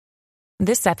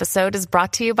This episode is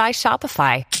brought to you by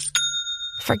Shopify.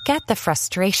 Forget the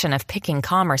frustration of picking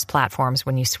commerce platforms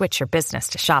when you switch your business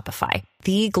to Shopify,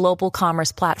 the global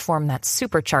commerce platform that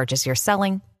supercharges your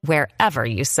selling wherever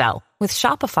you sell. With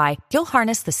Shopify, you'll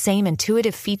harness the same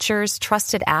intuitive features,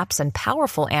 trusted apps, and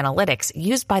powerful analytics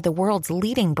used by the world's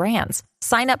leading brands.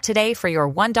 Sign up today for your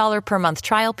 $1 per month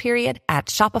trial period at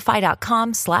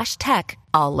shopify.com/tech,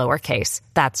 all lowercase.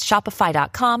 That's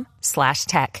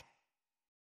shopify.com/tech.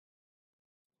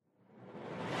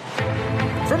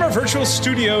 From our virtual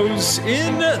studios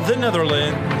in the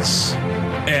Netherlands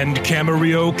and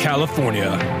Camarillo,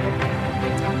 California,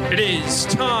 it is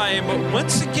time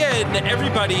once again,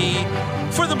 everybody,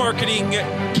 for the Marketing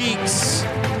Geeks.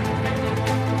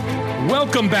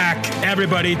 Welcome back,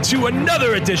 everybody, to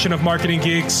another edition of Marketing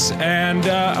Geeks, and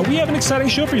we have an exciting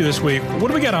show for you this week. What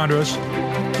do we got, Andros?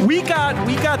 We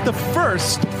got the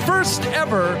first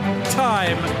ever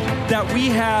time that we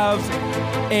have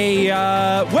a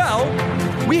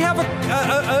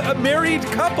married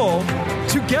couple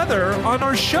together on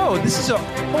our show. This is a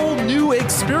whole new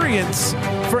experience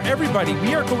for everybody.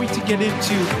 We are going to get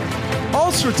into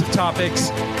all sorts of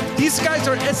topics. These guys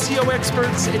are SEO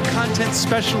experts and content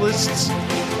specialists.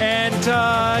 And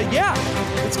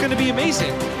it's going to be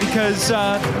amazing because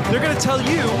they're going to tell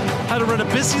you how to run a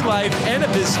busy life and a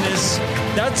business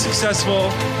that's successful,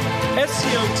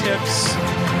 SEO tips,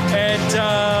 and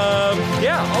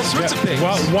all sorts of things.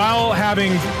 While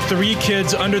having 3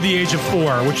 kids under the age of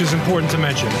 4, which is important to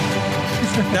mention.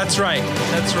 That's right.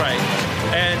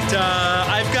 And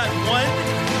I've got 1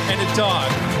 and a dog,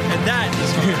 and that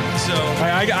is hard. So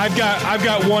I've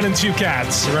got 1 and 2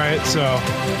 cats, right? So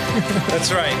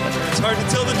that's right. It's hard to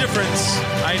tell the difference.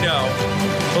 I know.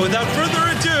 But without further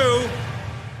ado,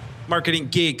 Marketing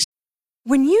Geeks.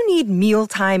 When you need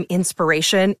mealtime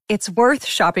inspiration, it's worth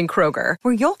shopping Kroger,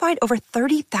 where you'll find over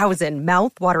 30,000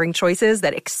 mouth-watering choices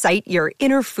that excite your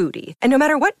inner foodie. And no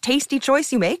matter what tasty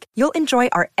choice you make, you'll enjoy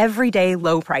our everyday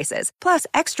low prices, plus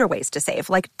extra ways to save,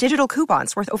 like digital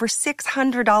coupons worth over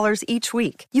 $600 each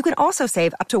week. You can also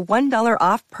save up to $1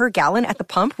 off per gallon at the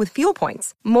pump with fuel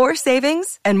points. More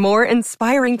savings and more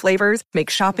inspiring flavors make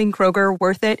shopping Kroger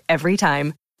worth it every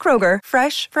time. Kroger,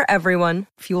 fresh for everyone.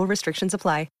 Fuel restrictions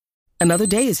apply. Another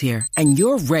day is here, and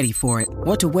you're ready for it.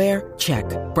 What to wear? Check.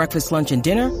 Breakfast, lunch, and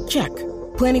dinner? Check.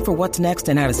 Planning for what's next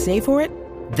and how to save for it?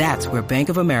 That's where Bank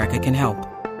of America can help.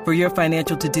 For your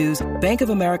financial to-dos, Bank of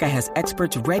America has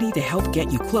experts ready to help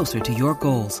get you closer to your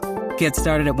goals. Get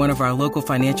started at one of our local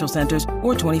financial centers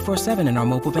or 24/7 in our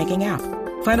mobile banking app.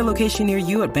 Find a location near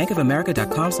you at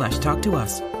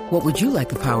bankofamerica.com/talktous. What would you like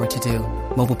the power to do?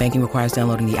 Mobile banking requires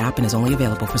downloading the app and is only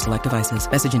available for select devices.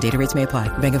 Message and data rates may apply.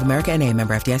 Bank of America N.A.,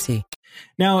 member FDIC.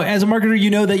 Now, as a marketer, you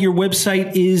know that your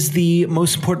website is the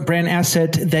most important brand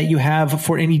asset that you have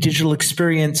for any digital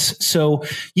experience. So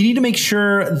you need to make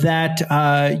sure that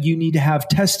you need to have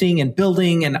testing and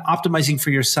building and optimizing for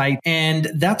your site.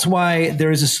 And that's why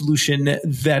there is a solution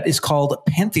that is called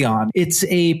Pantheon. It's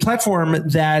a platform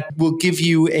that will give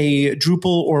you a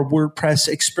Drupal or WordPress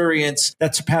experience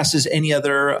that surpasses any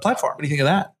other platform. What do you think of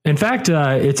that? In fact,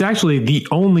 it's actually the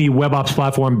only web ops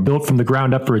platform built from the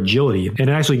ground up for agility. And it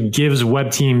actually gives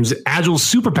web teams agile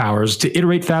superpowers to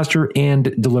iterate faster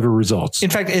and deliver results. In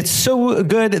fact, it's so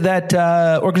good that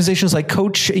organizations like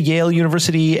Coach, Yale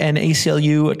University, and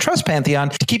ACLU trust Pantheon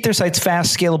to keep their sites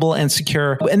fast, scalable, and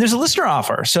secure. And there's a listener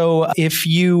offer. So if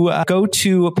you go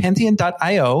to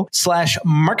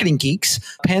pantheon.io/marketinggeeks,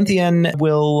 Pantheon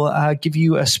will give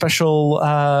you a special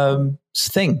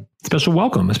thing. Special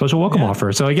welcome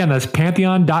offer. So again, that's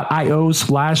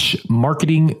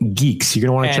pantheon.io/marketinggeeks. You're going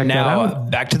to want to check that out.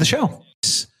 Back to the show.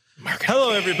 Hello,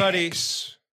 everybody.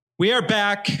 We are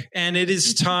back, and it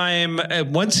is time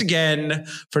once again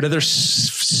for another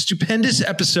stupendous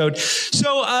episode.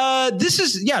 So this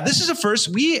is a first.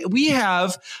 We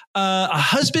have a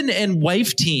husband and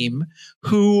wife team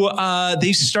who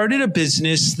they started a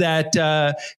business that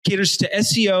caters to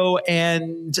SEO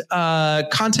and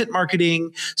content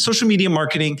marketing, social media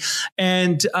marketing,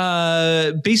 and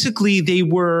basically they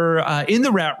were in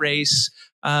the rat race.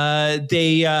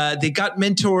 They got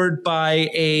mentored by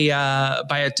a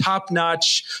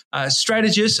top-notch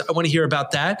strategist. I want to hear about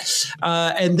that.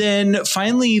 And then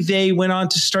finally, they went on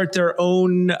to start their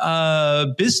own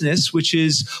business, which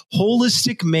is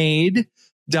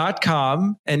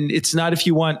holisticmade.com. And it's not if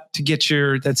you want to get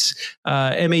that's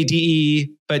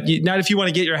MADE, but not if you want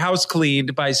to get your house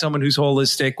cleaned by someone who's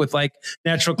holistic with like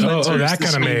natural cleansers. Oh, that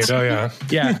kind of maid. Oh,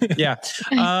 yeah.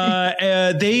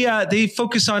 They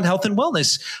focus on health and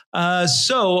wellness.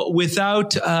 So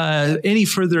without any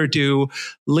further ado,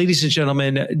 ladies and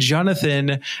gentlemen,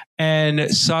 Jonathan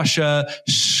and Sasha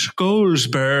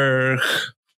Skolsberg.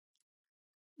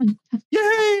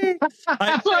 Yay!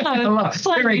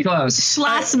 Very close.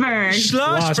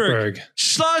 Schlossberg.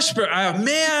 Oh,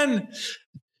 man.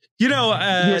 You know,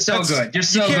 you're so good. You're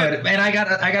so good. And I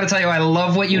got to tell you, I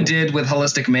love what you did with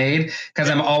Holistic Maid, because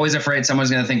I'm always afraid someone's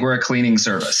going to think we're a cleaning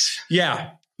service. Yeah.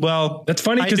 Well, that's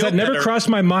funny because that never crossed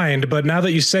my mind. But now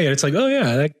that you say it, it's like, oh,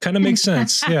 yeah, that kind of makes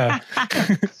sense. Yeah.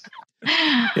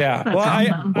 Yeah.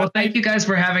 Well, thank you guys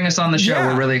for having us on the show.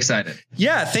 We're really excited.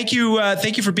 Yeah. Thank you.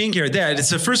 Thank you for being here. Yeah,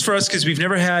 it's a first for us because we've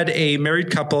never had a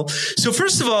married couple. So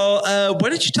first of all, why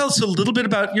don't you tell us a little bit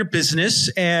about your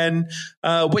business and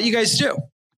what you guys do?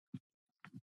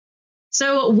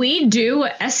 So we do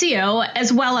SEO,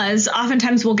 as well as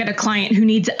oftentimes we'll get a client who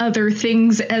needs other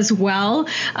things as well.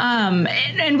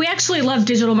 And we actually love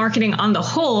digital marketing on the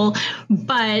whole,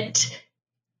 but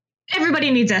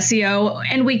everybody needs SEO,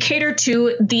 and we cater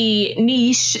to the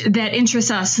niche that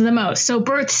interests us the most. So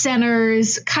birth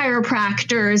centers,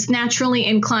 chiropractors, naturally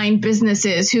inclined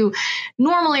businesses who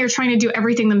normally are trying to do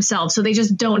everything themselves. So they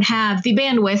just don't have the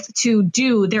bandwidth to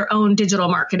do their own digital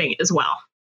marketing as well.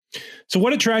 So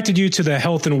what attracted you to the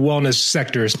health and wellness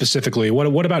sector specifically?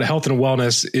 What about health and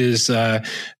wellness is the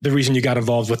reason you got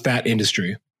involved with that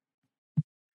industry?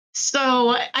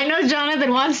 So I know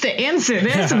Jonathan wants to answer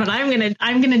this, but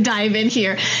I'm gonna dive in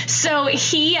here. So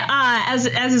he, as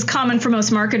is common for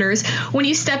most marketers, when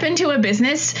you step into a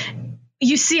business,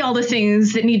 you see all the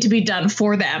things that need to be done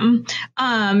for them.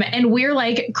 And we're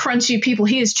like crunchy people.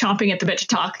 He is chomping at the bit to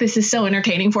talk. This is so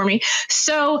entertaining for me.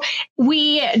 So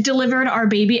we delivered our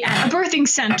baby at a birthing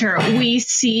center. We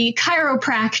see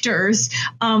chiropractors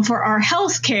for our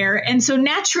health care. And so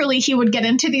naturally he would get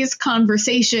into these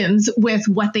conversations with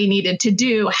what they needed to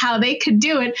do, how they could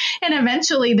do it. And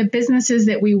eventually the businesses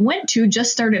that we went to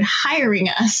just started hiring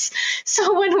us.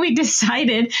 So when we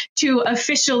decided to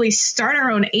officially start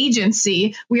our own agency,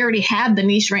 we already had the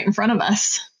niche right in front of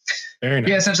us. Very nice.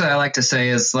 Yeah, essentially I like to say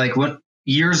is like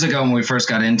years ago when we first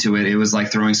got into it, it was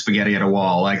like throwing spaghetti at a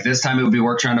wall. Like this time it would be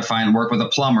trying to work with a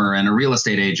plumber and a real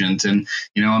estate agent and,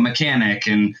 a mechanic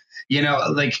and,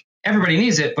 like everybody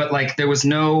needs it, but like there was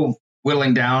no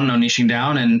whittling down, no niching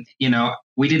down. And,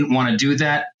 we didn't want to do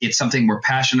that. It's something we're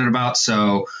passionate about.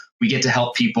 So we get to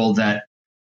help people that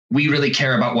we really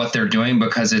care about what they're doing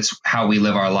because it's how we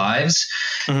live our lives.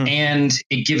 Mm-hmm. And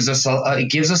it gives us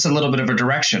a little bit of a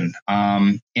direction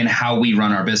in how we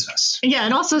run our business. Yeah,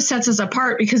 it also sets us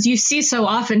apart because you see so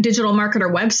often digital marketer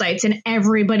websites and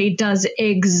everybody does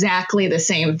exactly the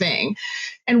same thing.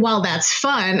 And while that's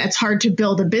fun, it's hard to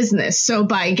build a business. So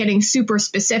by getting super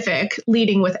specific,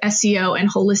 leading with SEO and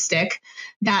holistic,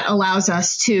 that allows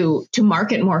us to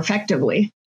market more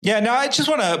effectively. Yeah, no, I just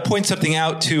want to point something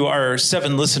out to our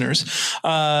 7 listeners.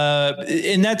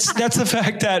 And that's the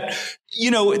fact that,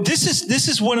 this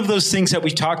is one of those things that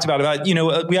we talked about,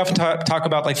 we often talk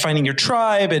about like finding your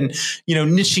tribe and,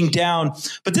 niching down.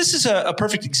 But this is a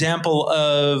perfect example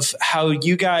of how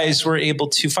you guys were able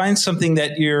to find something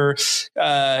that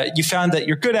you found that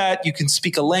you're good at, you can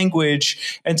speak a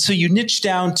language. And so you niche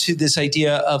down to this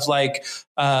idea of like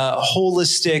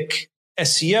holistic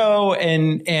SEO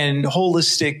and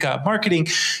holistic marketing.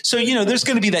 So, there's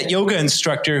going to be that yoga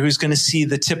instructor who's going to see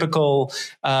the typical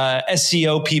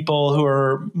SEO people who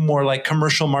are more like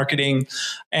commercial marketing.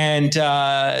 And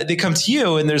they come to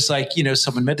you and there's like,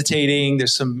 someone meditating,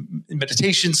 there's some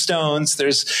meditation stones.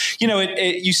 There's,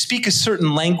 you speak a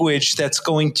certain language that's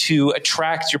going to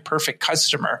attract your perfect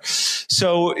customer.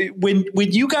 So when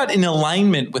you got in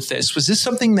alignment with this, was this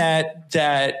something that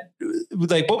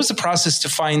like, what was the process to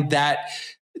find that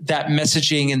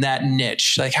messaging and that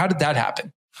niche? Like, how did that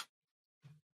happen?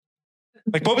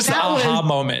 Like, what was the aha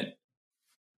moment?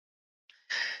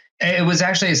 It was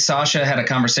actually Sasha had a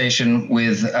conversation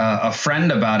with a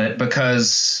friend about it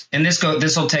because, and this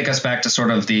will take us back to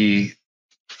sort of the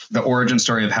origin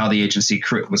story of how the agency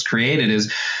was created.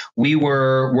 Is we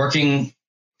were working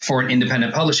for an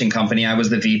independent publishing company. I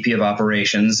was the VP of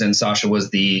operations and Sasha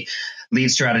was the lead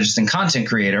strategist and content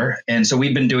creator. And so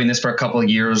we've been doing this for a couple of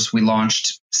years. We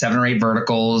launched 7 or 8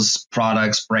 verticals,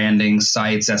 products, branding,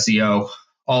 sites, SEO,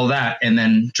 all that. And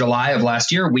then July of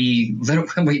last year, we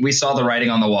saw the writing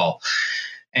on the wall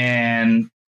and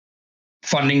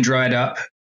funding dried up.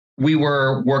 We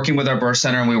were working with our birth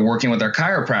center and we were working with our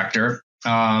chiropractor,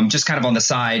 just kind of on the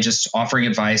side, just offering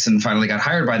advice, and finally got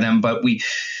hired by them. But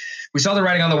we saw the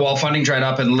writing on the wall, funding dried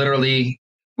up, and literally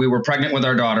we were pregnant with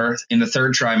our daughter in the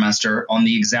 3rd trimester. On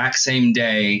the exact same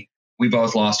day, we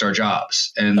both lost our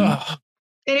jobs. And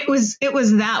It was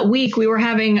that week we were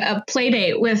having a play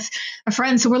date with a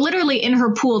friend. So we're literally in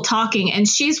her pool talking, and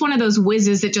she's one of those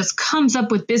whizzes that just comes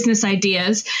up with business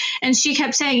ideas. And she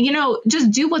kept saying, just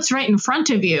do what's right in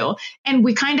front of you. And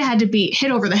we kind of had to be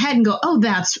hit over the head and go, oh,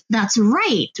 that's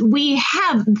right. We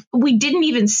didn't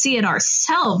even see it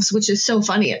ourselves, which is so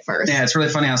funny at first. Yeah, it's really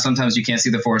funny how sometimes you can't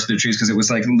see the forest through the trees, because it was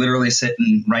like literally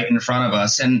sitting right in front of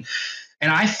us. And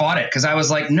I fought it, because I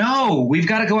was like, no, we've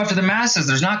got to go after the masses.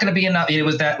 There's not going to be enough. It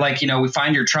was that we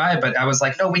find your tribe. But I was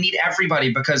like, no, we need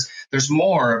everybody because there's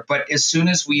more. But as soon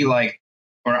as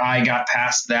I got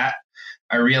past that,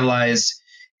 I realized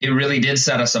it really did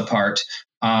set us apart.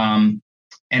 And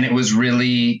it's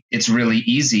really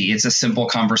easy. It's a simple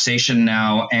conversation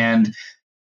now. And,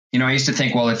 I used to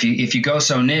think, well, if you go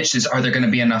so niche, are there going to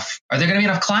be enough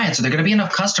clients? Are there going to be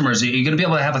enough customers? Are you going to be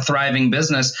able to have a thriving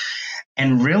business?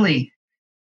 And really,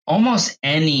 almost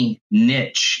any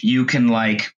niche you can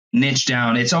niche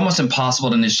down. It's almost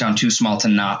impossible to niche down too small to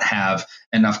not have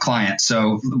enough clients.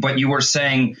 So, but you were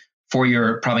saying for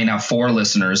your probably now 4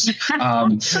 listeners,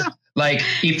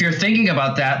 if you're thinking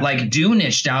about that, do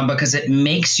niche down, because it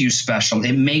makes you special.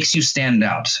 It makes you stand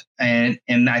out.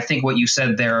 And I think what you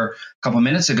said there a couple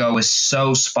minutes ago is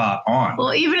so spot on.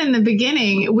 Well, even in the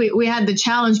beginning, we had the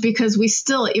challenge because we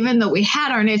still, even though we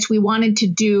had our niche, we wanted to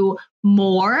do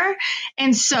more.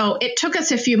 And so it took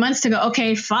us a few months to go,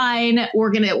 okay, fine.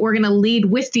 We're going to lead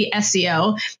with the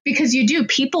SEO, because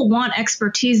people want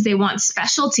expertise. They want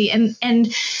specialty, and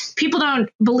people don't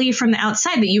believe from the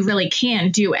outside that you really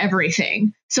can do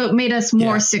everything. So it made us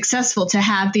more successful to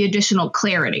have the additional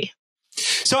clarity.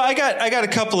 So I got a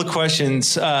couple of questions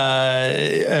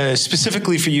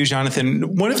specifically for you,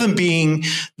 Jonathan. One of them being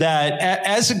that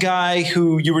as a guy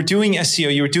who you were doing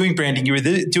SEO, you were doing branding, you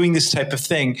were doing this type of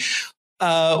thing.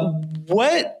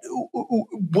 What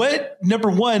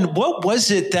number one, what was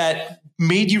it that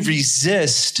made you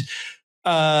resist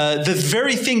the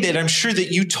very thing that I'm sure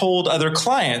that you told other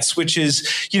clients, which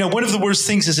is, one of the worst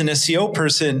things as an SEO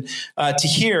person to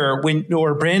hear when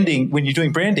you're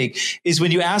doing branding, is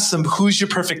when you ask them, who's your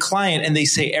perfect client? And they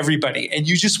say everybody. And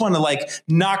you just want to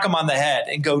knock them on the head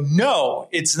and go, no,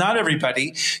 it's not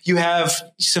everybody. You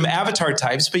have some avatar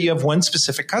types, but you have one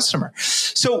specific customer.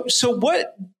 So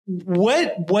what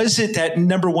was it that,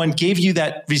 number one, gave you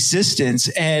that resistance?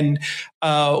 And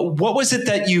what was it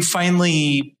that you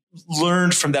finally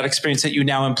learned from that experience that you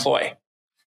now employ?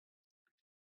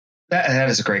 That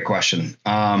is a great question.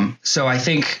 So I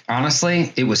think,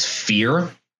 honestly, it was fear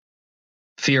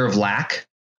of lack.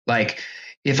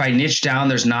 If I niche down,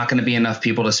 there's not going to be enough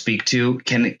people to speak to.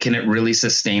 Can it really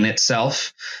sustain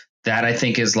itself? That, I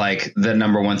think, is the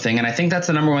number one thing. And I think that's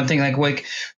the number one thing,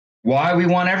 why we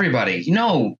want everybody.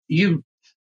 Now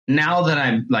that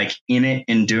I'm in it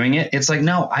and doing it, it's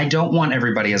no, I don't want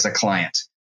everybody as a client.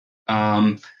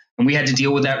 And we had to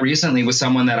deal with that recently with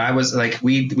someone that I was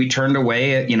we turned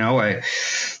away a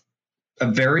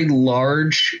very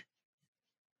large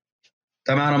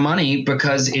amount of money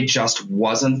because it just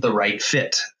wasn't the right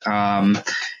fit. And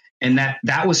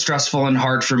that was stressful and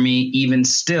hard for me even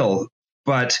still.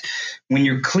 But when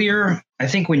you're clear, I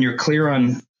think when you're clear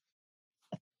on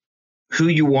who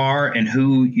you are and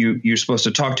who you're supposed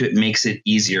to talk to, it makes it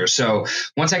easier. So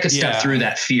once I could step through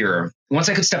that fear,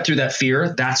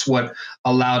 that's what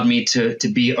allowed me to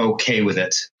be okay with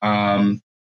it. And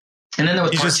then there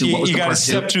was part two. What was the part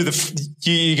two?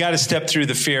 You got to step through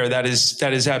the fear. That is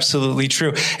absolutely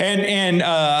true. And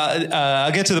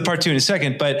I'll get to the part 2 in a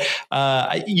second. But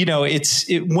it's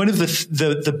one of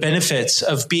the benefits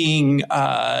of being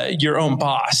your own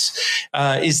boss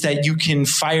is that you can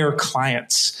fire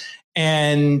clients.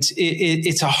 And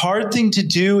it's a hard thing to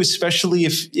do, especially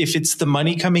if it's the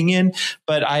money coming in.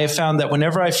 But I have found that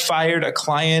whenever I fired a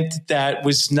client that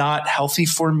was not healthy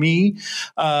for me,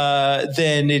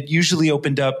 then it usually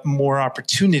opened up more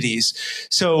opportunities.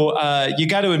 So you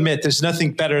got to admit, there's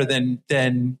nothing better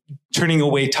than turning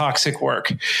away toxic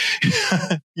work.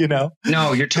 No,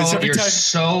 you're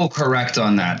so correct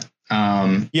on that.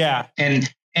 And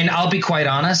I'll be quite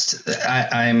honest.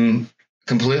 I'm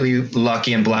completely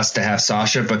lucky and blessed to have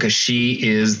Sasha, because she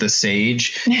is the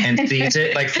sage and sees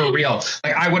it for real.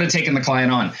 I would have taken the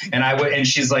client on, and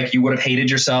she's you would have hated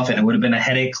yourself, and it would have been a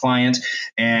headache client.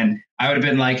 And I would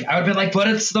have been but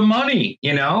it's the money,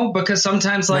 because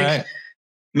sometimes right.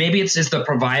 Maybe it's as the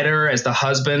provider, as the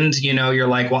husband, you're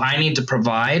well, I need to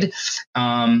provide.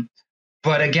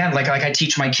 But again, I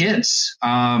teach my kids,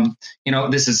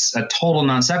 this is a total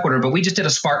non sequitur, but we just did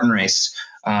a Spartan race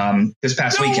this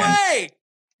past No weekend. way!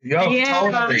 Yo,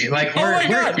 totally. Like Oh my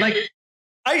we're God. like.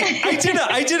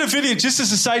 I did a video, just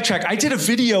as a sidetrack. I did a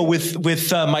video with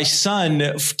my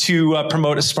son to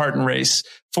promote a Spartan race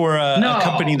for a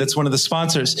company that's one of the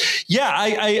sponsors. Yeah,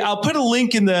 I'll put a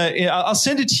link I'll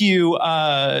send it to you,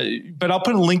 but I'll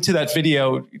put a link to that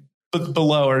video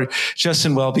below, or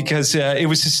Justin will, because it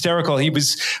was hysterical.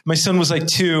 My son was like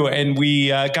 2, and we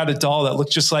got a doll that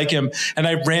looked just like him, and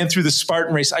I ran through the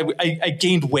Spartan race. I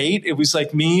gained weight. It was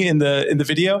like me in the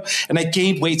video, and I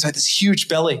gained weight. So I had this huge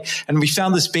belly, and we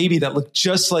found this baby that looked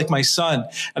just like my son,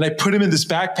 and I put him in this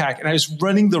backpack, and I was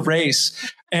running the race,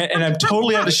 and I'm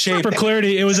totally out of shape. For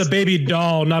clarity, it was a baby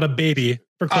doll, not a baby.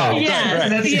 For clarity. Right.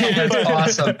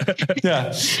 That's awesome.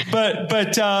 Yeah.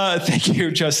 But thank you,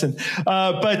 Justin.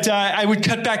 But I would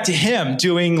cut back to him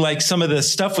doing like some of the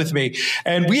stuff with me,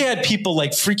 and we had people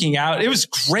like freaking out. It was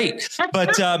great.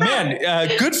 But man,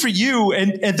 good for you.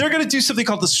 And they're going to do something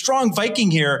called the Strong Viking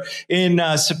here in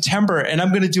September, and I'm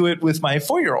going to do it with my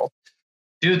 4-year-old.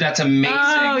 Dude, that's amazing.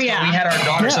 Oh, yeah. So we had our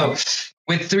daughter. Yeah. So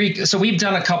with 3, so we've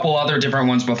done a couple other different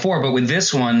ones before, but with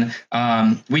this one,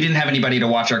 we didn't have anybody to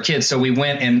watch our kids. So we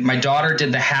went, and my daughter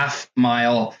did the half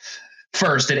mile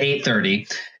first at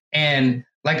 8:30. And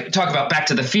like, talk about back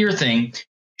to the fear thing.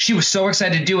 She was so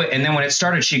excited to do it. And then when it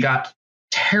started, she got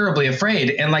terribly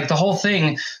afraid. And like the whole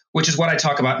thing, which is what I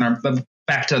talk about in our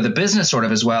back to the business sort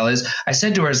of as well, is I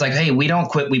said to her, it's like, hey, we don't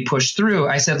quit, we push through.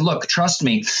 I said, look, trust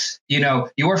me,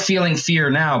 you're feeling fear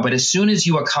now, but as soon as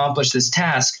you accomplish this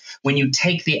task, when you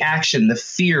take the action, the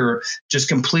fear just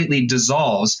completely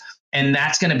dissolves. And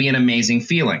that's going to be an amazing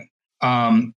feeling.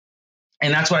 And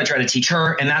that's what I try to teach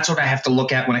her. And that's what I have to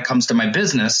look at when it comes to my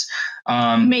business.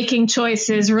 Making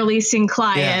choices, releasing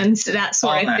clients, that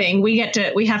sort of thing. We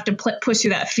have to push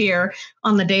through that fear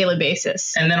on the daily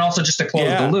basis. And then also, just to close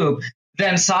the loop,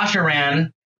 then Sasha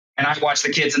ran and I watched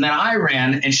the kids, and then I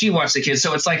ran and she watched the kids.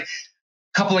 So it's like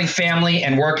coupling family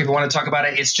and work. If you want to talk about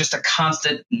it, it's just a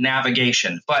constant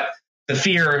navigation. But the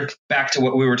fear, back to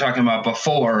what we were talking about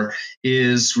before,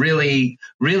 is really,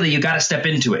 you got to step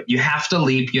into it. You have to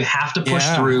leap. You have to push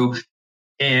through.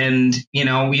 And,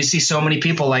 you see so many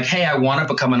people like, hey, I want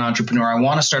to become an entrepreneur. I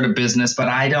want to start a business, but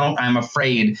I'm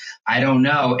afraid. I don't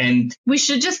know. And we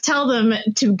should just tell them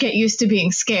to get used to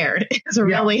being scared.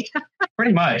 Really,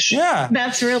 pretty much. Yeah.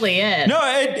 That's really it. No,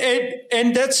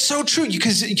 and that's so true,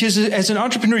 because as an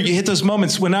entrepreneur, you hit those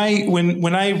moments. When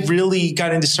I really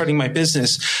got into starting my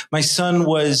business, my son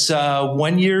was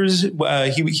 1 year.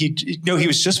 He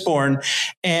was just born,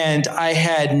 and I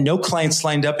had no clients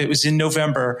lined up. It was in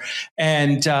November,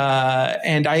 and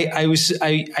I was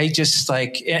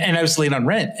late on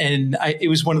rent, and it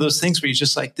was one of those things where you're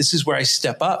just like, this is where I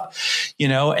step up,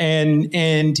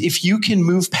 and if you can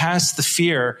move past the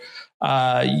fear,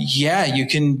 you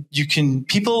can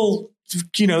people,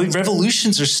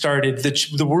 revolutions are started.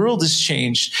 The world has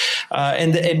changed.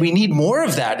 And we need more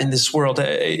of that in this world.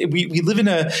 We live in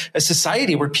a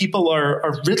society where people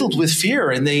are riddled with fear,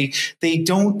 and they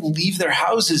don't leave their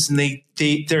houses, and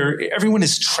everyone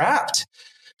is trapped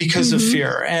because of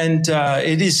fear. And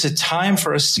it is a time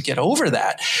for us to get over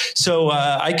that. So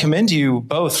I commend you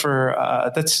both for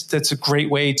that's a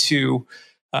great way to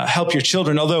help your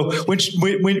children. Although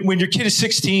when your kid is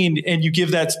 16 and you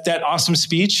give that awesome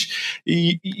speech,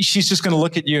 she's just going to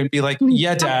look at you and be like,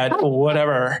 yeah, Dad,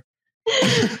 whatever.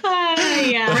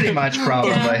 Pretty much,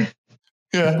 probably.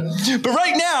 Yeah. But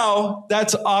right now,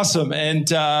 that's awesome. And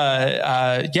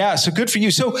so good for you.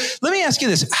 So let me ask you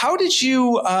this. How did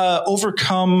you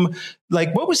overcome,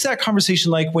 what was that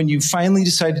conversation like when you finally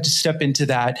decided to step into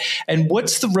that? And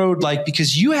what's the road like?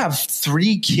 Because you have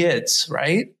 3 kids,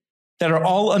 right? That are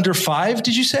all under 5,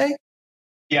 did you say?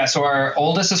 Yeah. So our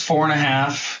oldest is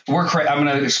 4.5. I'm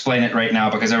going to explain it right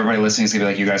now, because everybody listening is going to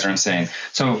be like, you guys are insane.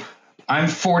 So I'm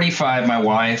 45. My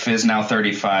wife is now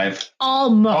 35.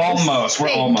 Almost. We're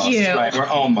almost. Right. We're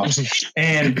almost.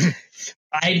 And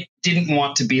I didn't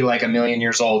want to be like a million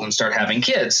years old and start having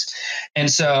kids.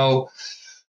 And so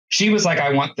she was like,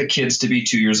 I want the kids to be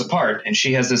 2 years apart. And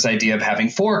she has this idea of having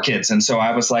 4 kids. And so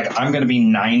I was like, I'm going to be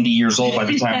 90 years old by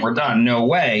the time we're done. No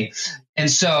way. And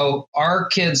so our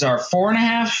kids are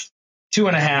 4.5,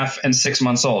 2.5, and 6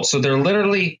 months old. So they're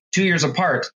literally 2 years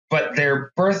apart, but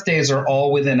their birthdays are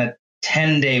all within a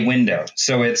 10-day window.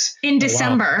 So it's in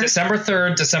December, December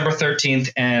 3rd, December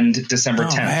 13th, and December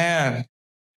 10th. Man.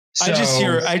 So,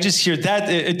 I just hear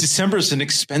that December is an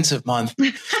expensive month.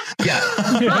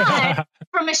 But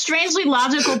from a strangely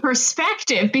logical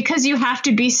perspective, because you have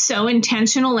to be so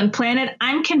intentional and plan it,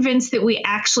 I'm convinced that we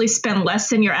actually spend less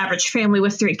than your average family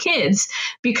with 3 kids,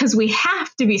 because we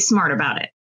have to be smart about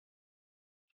it.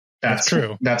 That's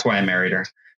true. That's why I married her.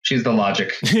 She's the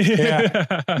logic.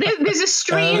 There's a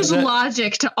strange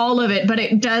logic to all of it, but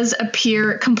it does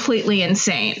appear completely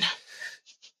insane.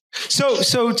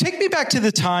 So take me back to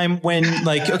the time when,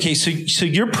 like, okay, so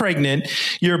you're pregnant,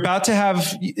 you're about to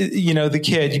have, the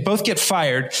kid, you both get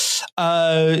fired.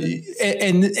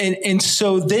 And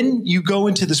so then you go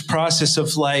into this process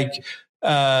of like,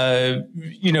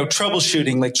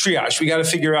 troubleshooting, like triage. We got to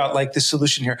figure out like the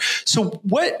solution here. So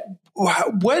what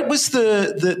was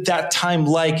that time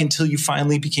like until you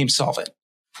finally became solvent?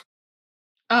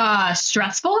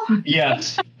 Stressful?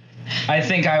 Yes. I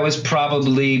think I was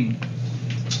probably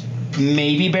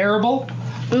maybe bearable.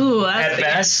 Ooh, at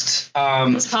best.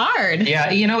 It's hard.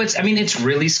 Yeah. It's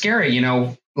really scary,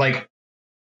 like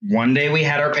one day we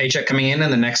had our paycheck coming in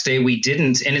and the next day we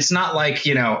didn't. And it's not like,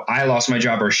 I lost my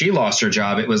job or she lost her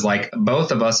job. It was like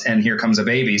both of us and here comes a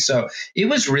baby. So it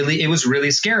was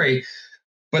really scary.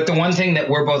 But the one thing that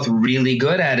we're both really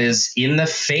good at is in the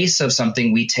face of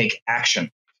something, we take action,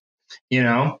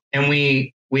 and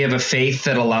we have a faith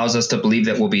that allows us to believe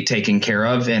that we'll be taken care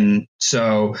of. And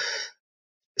so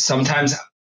sometimes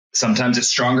it's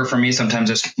stronger for me.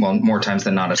 Sometimes more times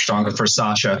than not, it's stronger for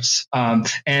Sasha.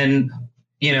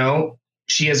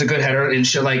 She has a good header and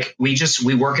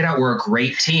we work it out. We're a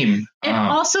great team. It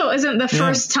also isn't the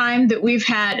first time that we've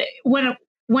had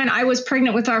when I was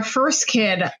pregnant with our first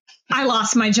kid, I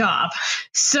lost my job.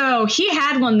 So he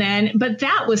had one then, but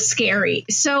that was scary.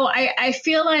 So I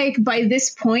feel like by this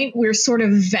point, we're sort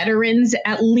of veterans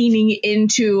at leaning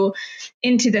into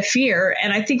the fear.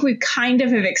 And I think we kind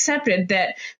of have accepted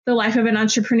that the life of an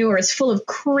entrepreneur is full of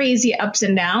crazy ups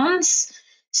and downs.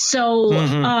 So,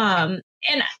 and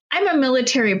I'm a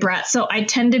military brat, so I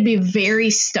tend to be very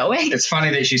stoic. It's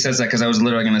funny that she says that because I was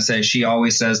literally going to say, she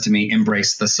always says to me,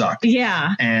 embrace the suck.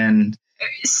 Yeah. And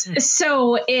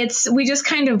so we just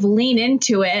kind of lean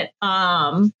into it.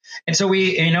 And so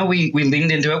we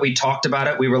leaned into it. We talked about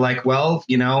it. We were like, well,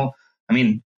 you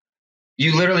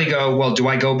literally go, well, do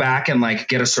I go back and like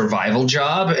get a survival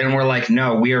job? And we're like,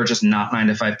 no, we are just not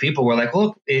 9-to-5 people. We're like,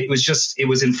 look, it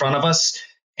was in front of us.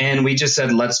 And we just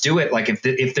said, let's do it. Like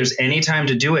if there's any time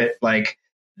to do it, like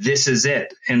this is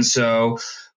it. And so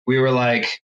we were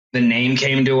like, the name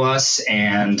came to us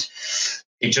and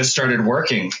it just started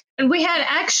working. And we had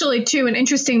actually too an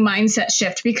interesting mindset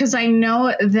shift because I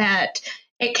know that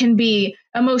it can be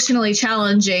emotionally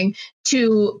challenging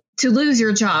to lose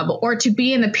your job or to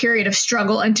be in the period of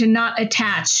struggle and to not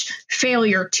attach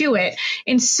failure to it.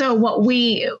 And so what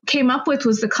we came up with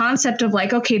was the concept of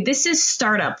like, okay, this is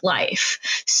startup life.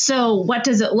 So what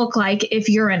does it look like if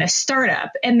you're in a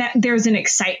startup? And that there's an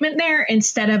excitement there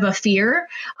instead of a fear.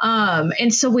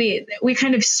 And so we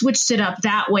kind of switched it up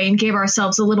that way and gave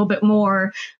ourselves a little bit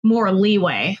more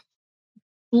leeway,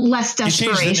 less desperation.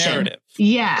 You changed the narrative.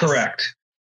 Yes. Correct.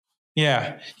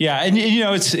 Yeah. And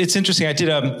it's interesting. I did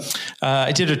a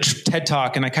TED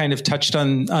Talk and I kind of touched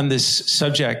on this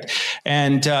subject,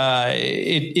 and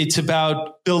it's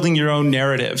about building your own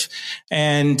narrative,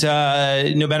 and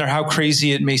no matter how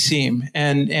crazy it may seem,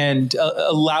 and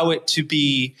allow it to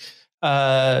be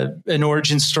an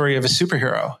origin story of a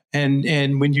superhero.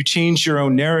 And when you change your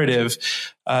own narrative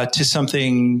to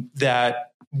something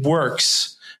that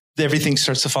works, everything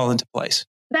starts to fall into place.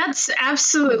 That's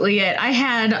absolutely it. I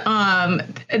had,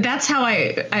 that's how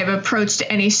I've approached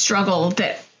any struggle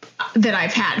that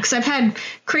I've had, because I've had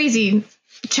crazy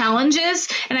challenges.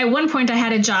 And at one point I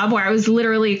had a job where I was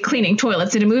literally cleaning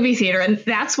toilets in a movie theater. And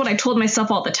that's what I told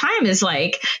myself all the time is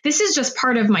like, this is just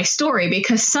part of my story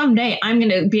because someday I'm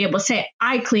going to be able to say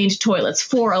I cleaned toilets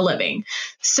for a living.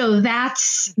 So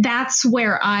that's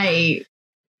where I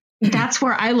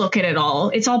look at it all.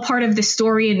 It's all part of the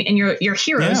story and your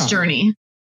hero's journey.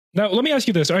 Now, let me ask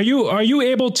you this. Are you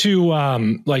able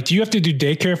to, do you have to do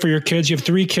daycare for your kids? You have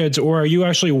 3 kids, or are you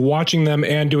actually watching them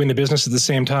and doing the business at the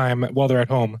same time while they're at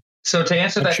home? So to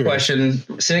answer that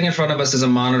question, sitting in front of us is a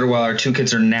monitor while our 2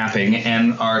 kids are napping,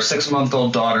 and our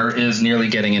 6-month-old daughter is nearly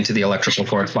getting into the electrical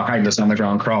cords behind us on the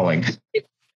ground crawling.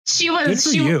 She was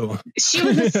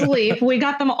asleep. We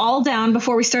got them all down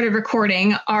before we started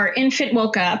recording. Our infant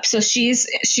woke up, so she's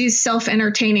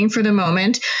self-entertaining for the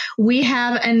moment. We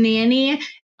have a nanny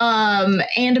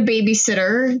and a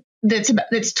babysitter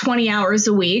that's 20 hours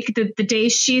a week. The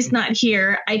days she's not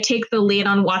here, I take the lead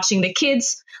on watching the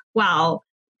kids while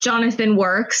Jonathan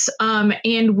works.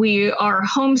 And we are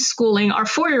homeschooling. Our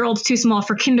 4-year-old's too small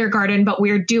for kindergarten, but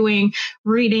we're doing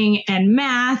reading and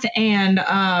math and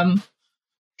none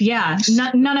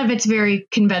of it's very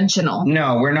conventional.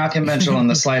 No, we're not conventional in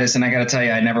the slightest. And I got to tell you,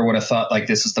 I never would have thought like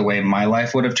this is the way my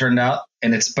life would have turned out.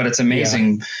 But it's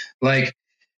amazing. Yeah. Like,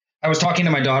 I was talking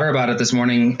to my daughter about it this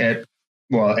morning at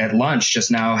lunch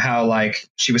just now, how like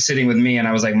she was sitting with me and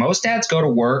I was like, most dads go to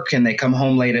work and they come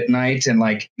home late at night and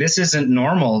like, this isn't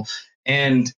normal.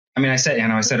 And I mean, I said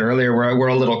earlier, we're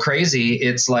a little crazy.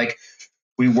 It's like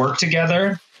we work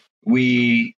together,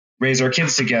 we raise our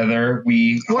kids together,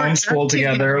 we homeschool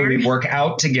together, we work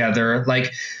out together.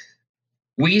 Like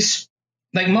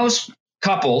most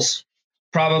couples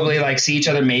probably like see each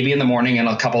other maybe in the morning and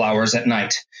a couple hours at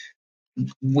night.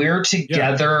 We're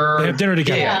together. They have dinner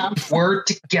together. Yeah, we're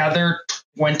together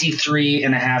 23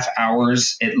 and a half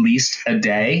hours at least a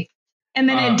day. And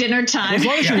then at dinner time. As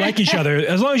long as you like each other,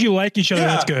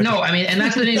 that's good. No, I mean, and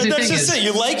that's the amazing thing. That's just it.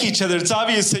 You like each other. It's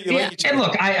obvious that you like each other. And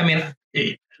look,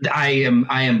 I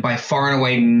am by far and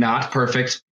away not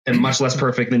perfect and much less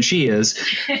perfect than she is.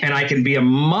 And I can be a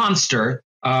monster.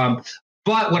 But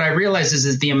what I realize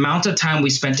is the amount of time we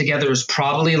spent together is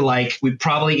probably we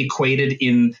probably equated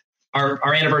in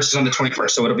our anniversary is on the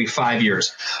 21st. So it'll be 5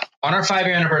 years. On our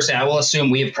 5-year anniversary, I will assume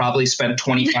we have probably spent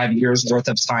 25 years worth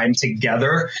of time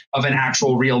together of an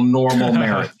actual real normal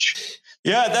marriage.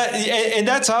 Yeah,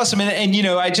 that's awesome. And you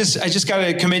know, I just got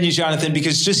to commend you, Jonathan,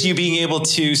 because just you being able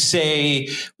to say,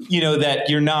 you know, that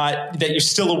you're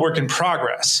still a work in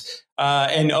progress.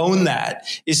 And own that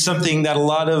is something that a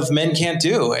lot of men can't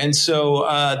do. And so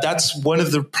that's one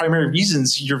of the primary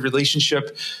reasons your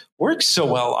relationship works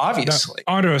so well, obviously.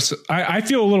 Now, Andros, I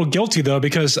feel a little guilty, though,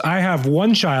 because I have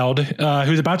one child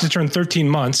who's about to turn 13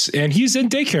 months and he's in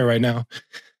daycare right now.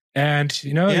 And,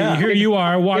 you know, here you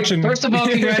are watching. First of all,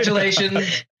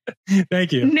 congratulations.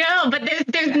 Thank you. No, but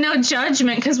there's no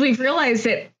judgment because we've realized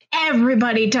that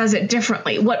everybody does it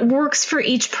differently. What works for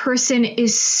each person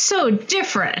is so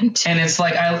different. And it's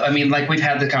like, I mean, like we've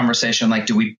had the conversation, like,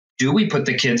 do we put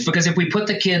the kids, because if we put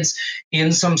the kids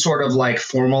in some sort of like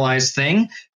formalized thing,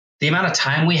 the amount of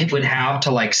time we would have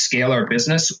to like scale our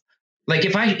business. Like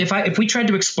if we tried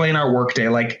to explain our workday,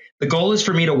 like the goal is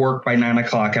for me to work by 9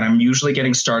 o'clock and I'm usually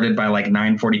getting started by like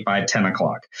 9:45, 10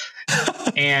 o'clock.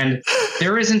 And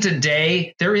there isn't a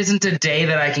day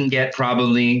that I can get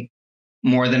probably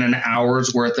more than an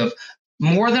hour's worth of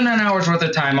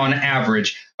time on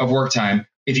average of work time.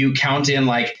 If you count in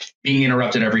like being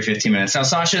interrupted every 15 minutes. Now,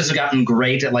 Sasha has gotten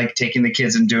great at like taking the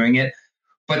kids and doing it,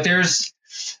 but there's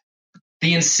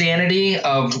the insanity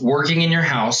of working in your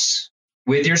house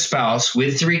with your spouse,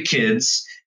 with 3 kids,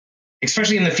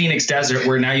 especially in the Phoenix desert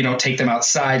where now you don't take them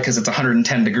outside because it's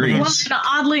 110 degrees. Well,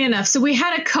 oddly enough, so we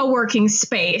had a co-working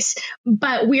space,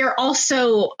 but we are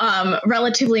also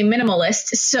relatively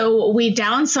minimalist. So we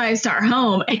downsized our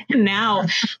home and now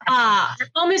our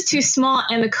home is too small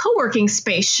and the co-working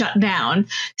space shut down.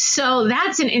 So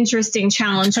that's an interesting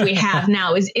challenge we have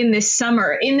now is in this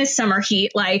summer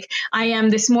heat, like I am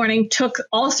this morning, took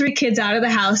all 3 kids out of the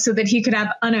house so that he could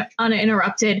have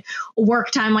uninterrupted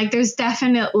work time. Like there's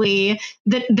definitely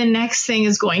the next thing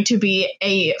is going to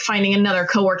be finding another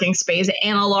co-working space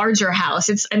and a larger house.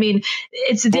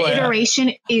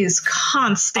 Iteration is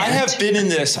constant. I have been in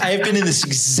this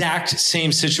exact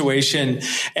same situation.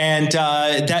 And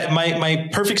that my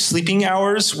perfect sleeping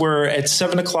hours were at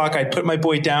 7 o'clock. I'd put my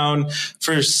boy down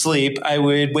for sleep. I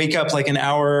would wake up like an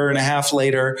hour and a half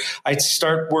later. I'd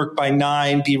start work by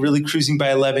 9, be really cruising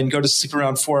by 11, go to sleep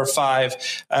around 4 or 5,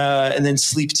 and then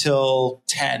sleep till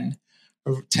 10.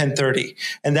 10:30,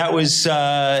 and that was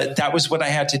what I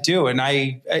had to do. And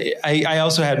I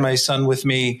also had my son with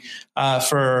me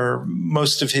for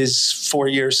most of his 4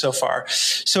 years so far.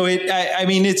 So I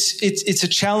mean it's a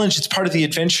challenge. It's part of the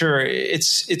adventure.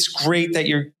 It's great that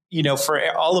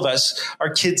for all of us,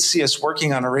 our kids see us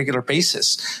working on a regular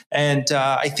basis, and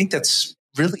I think that's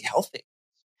really healthy.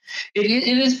 It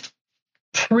is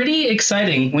pretty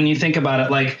exciting when you think about it.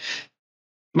 Like,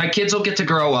 my kids will get to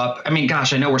grow up. I mean,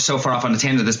 gosh, I know we're so far off on a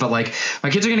tangent of this, but like my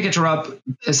kids are going to get to grow up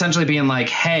essentially being like,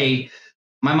 hey,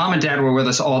 my mom and dad were with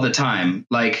us all the time.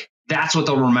 Like that's what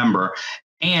they'll remember.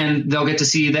 And they'll get to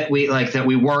see that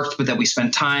we worked, but that we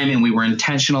spent time and we were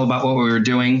intentional about what we were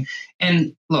doing.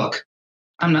 And look,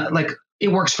 I'm not like, it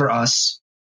works for us.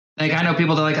 Like I know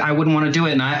people that like, I wouldn't want to do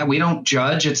it. And we don't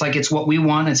judge. It's like, it's what we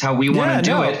want. It's how we want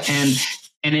to do it.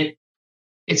 And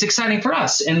it's exciting for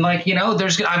us. And like,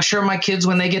 I'm sure my kids,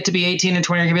 when they get to be 18 and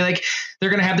 20, are going to be like, they're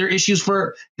going to have their issues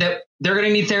that they're going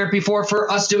to need therapy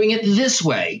for us doing it this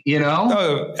way,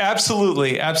 Oh,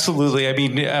 absolutely. Absolutely. I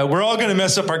mean, we're all going to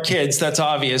mess up our kids. That's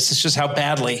obvious. It's just how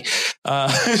badly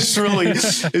is really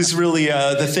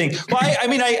the thing. Well,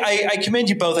 I commend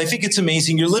you both. I think it's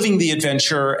amazing. You're living the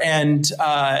adventure, and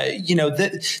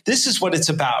this is what it's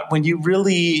about. When you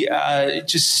really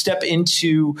just step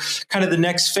into kind of the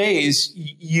next phase,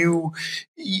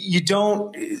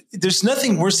 there's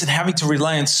nothing worse than having to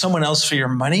rely on someone else for your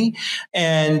money.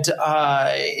 And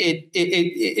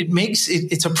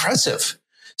it's oppressive.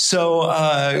 So,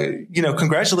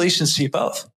 congratulations to you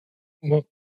both. Well,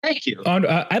 thank you.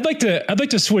 I'd like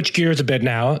to switch gears a bit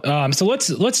now. So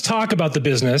let's talk about the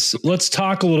business. Let's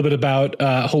talk a little bit about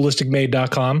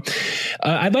holisticmade.com.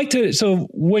 I'd like to. So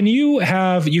when you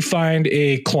find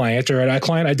a client or a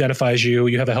client identifies you,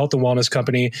 you have a health and wellness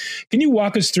company. Can you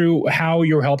walk us through how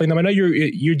you're helping them? I know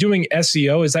you're doing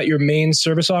SEO. Is that your main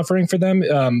service offering for them?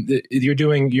 You're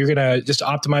going to just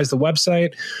optimize the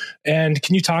website. And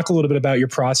can you talk a little bit about your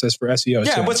process for SEO?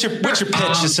 Yeah. What's your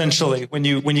pitch essentially when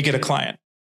you get a client?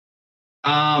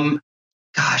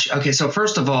 Okay. So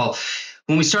first of all,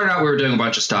 when we started out, we were doing a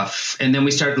bunch of stuff, and then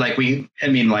we started like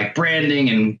branding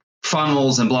and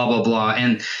funnels and blah, blah, blah.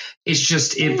 And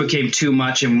it became too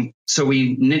much. And so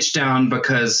we niched down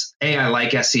because I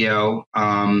like SEO.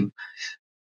 And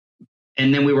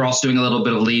then we were also doing a little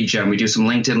bit of lead gen. We do some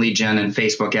LinkedIn lead gen and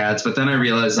Facebook ads, but then I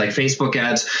realized like Facebook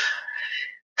ads,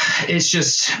 it's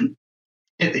just,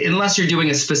 unless you're doing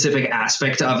a specific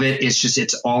aspect of it,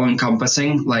 it's all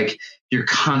encompassing. Like you're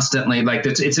constantly like,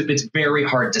 it's very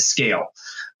hard to scale.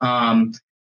 And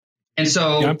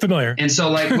so I'm familiar. And so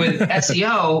like with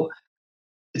SEO,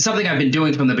 it's something I've been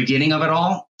doing from the beginning of it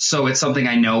all. So it's something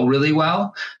I know really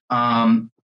well. And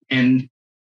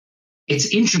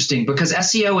it's interesting because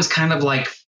SEO is kind of like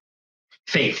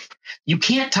faith. You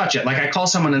can't touch it. Like I call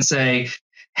someone and say,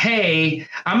 hey,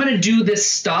 I'm going to do this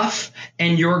stuff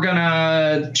and you're going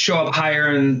to show up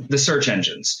higher in the search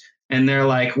engines. And they're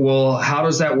like, well, how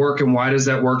does that work? And why does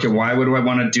that work? And why would I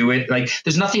want to do it? Like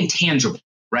there's nothing tangible,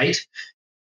 right?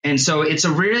 And so it's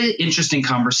a really interesting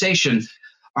conversation.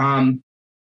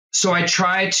 So I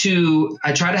try to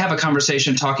have a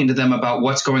conversation talking to them about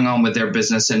what's going on with their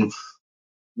business and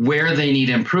where they need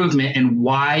improvement and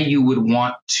why you would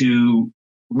want to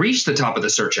reach the top of the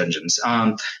search engines.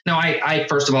 Now, I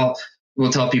first of all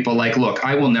will tell people like, look,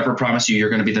 I will never promise you you're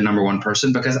going to be the number one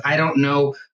person because I don't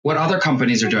know what other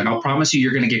companies are doing. I'll promise you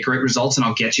you're going to get great results and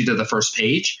I'll get you to the first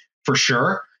page for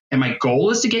sure. And my goal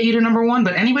is to get you to number one.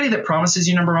 But anybody that promises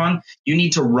you number one, you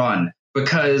need to run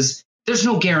because there's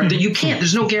no guarantee. You can't.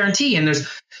 There's no guarantee. And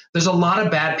there's a lot of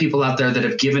bad people out there that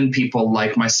have given people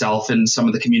like myself and some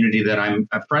of the community that I'm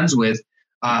friends with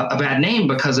a bad name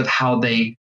because of how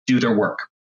they do their work.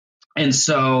 And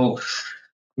so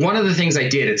one of the things I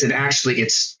did, I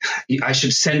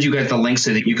should send you guys the link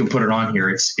so that you can put it on here.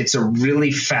 It's a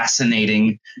really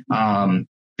fascinating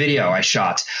video I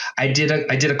shot. I did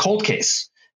a cold case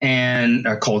and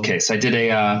a cold case. I did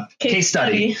a case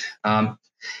study.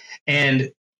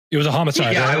 And it was a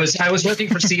homicide. Yeah, right? I was working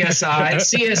for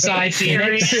CSI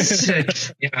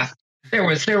Phoenix. Yeah,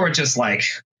 there were just like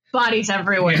bodies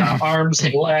everywhere, arms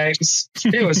and legs.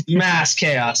 It was mass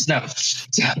chaos. No.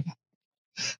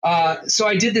 So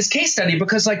I did this case study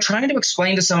because like trying to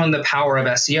explain to someone the power of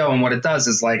SEO and what it does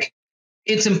is like,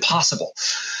 it's impossible.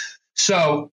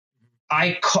 So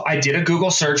I did a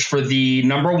Google search for the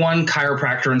number one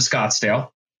chiropractor in Scottsdale.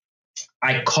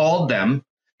 I called them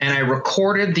and I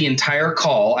recorded the entire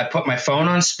call. I put my phone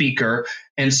on speaker.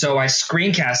 And so I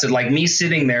screencasted like me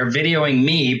sitting there videoing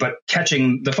me, but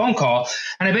catching the phone call.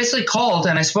 And I basically called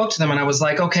and I spoke to them and I was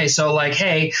like, okay, so like,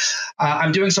 hey,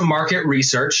 I'm doing some market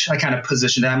research. I kind of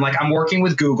positioned it. I'm like, I'm working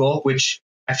with Google, which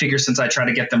I figure since I try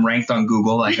to get them ranked on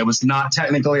Google, like it was not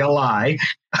technically a lie.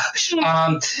 And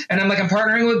I'm like, I'm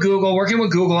partnering with Google, working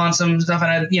with Google on some stuff.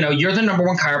 And you're the number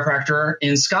one chiropractor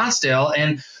in Scottsdale.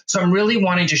 And so I'm really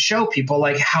wanting to show people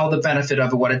like how the benefit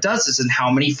of what it does is and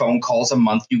how many phone calls a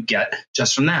month you get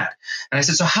just from that. And I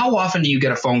said, so how often do you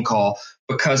get a phone call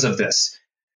because of this?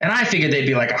 And I figured they'd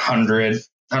be like 100,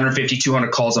 150,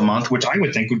 200 calls a month, which I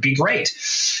would think would be great.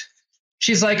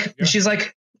 She's like,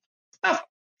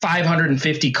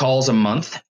 550 calls a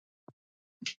month.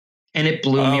 And it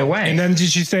blew me away. And then did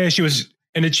she say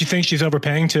did she think she's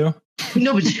overpaying too?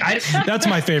 No, but that's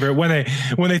my favorite when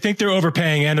they think they're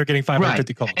overpaying and they're getting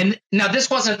 550 calls. And now this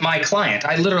wasn't my client.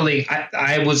 I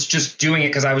was just doing it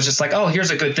because I was just like, oh,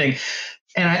 here's a good thing.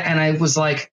 And I was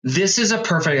like, this is a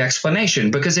perfect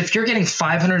explanation because if you're getting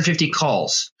 550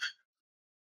 calls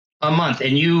a month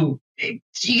and you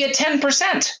get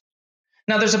 10%.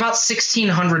 Now, there's about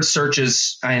 1,600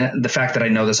 searches. The fact that I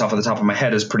know this off of the top of my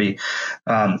head is pretty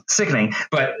sickening.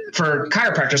 But for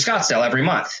Chiropractor Scottsdale every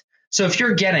month. So if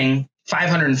you're getting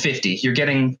 550, you're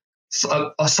getting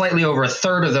a slightly over a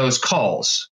third of those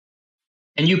calls,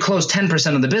 and you close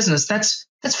 10% of the business, that's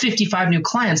 55 new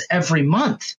clients every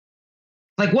month.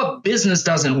 Like, what business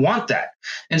doesn't want that?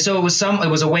 And so it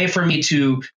was a way for me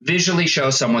to visually show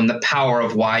someone the power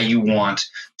of why you want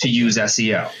to use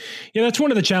SEO. Yeah, that's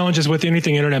one of the challenges with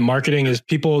anything internet marketing is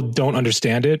people don't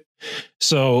understand it.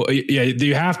 So yeah,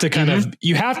 you have to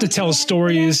you have to tell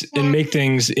stories and make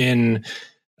things in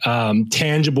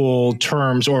tangible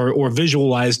terms or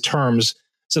visualized terms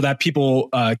so that people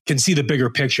can see the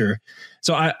bigger picture.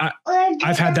 So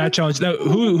I've had that challenge. Now,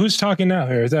 who's talking now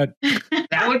here? Is that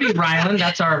would be Rylan?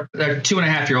 That's our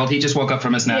 2.5-year-old. He just woke up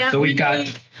from his nap. Yeah. So we got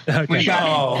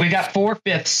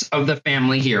 4/5 of the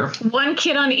family here. One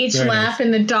kid on each lap,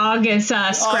 and the dog is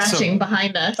scratching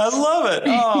behind us. I love it.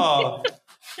 Oh,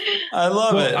 I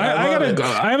love it.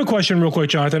 I have a question real quick,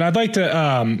 Jonathan. I'd like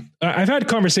to, I've had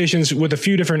conversations with a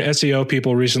few different SEO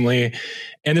people recently,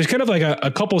 and there's kind of like a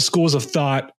couple schools of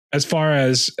thought as far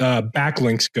as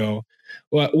backlinks go.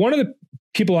 Well, one of the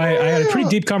people I had a pretty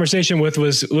deep conversation with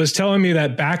was telling me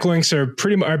that backlinks are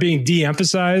being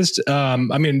de-emphasized. I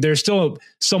mean, they're still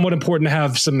somewhat important to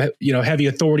have some, heavy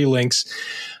authority links,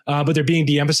 but they're being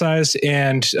de-emphasized,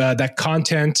 and that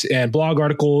content and blog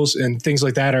articles and things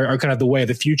like that are kind of the way of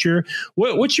the future.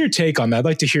 What's your take on that? I'd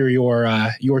like to hear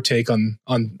your take on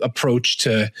approach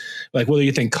to, like, whether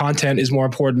you think content is more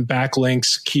important,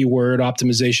 backlinks, keyword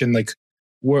optimization, like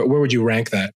where would you rank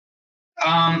that?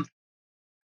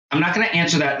 I'm not going to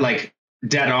answer that like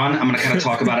dead on. I'm going to kind of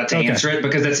talk about it to answer it,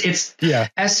 because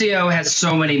SEO has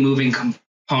so many moving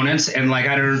components, and like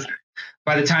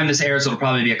by the time this airs, it'll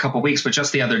probably be a couple weeks. But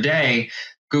just the other day,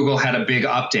 Google had a big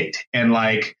update, and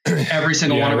like every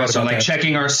single one of us are like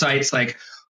checking our sites, like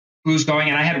who's going.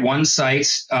 And I had one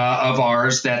site of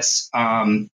ours that's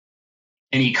an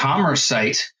e-commerce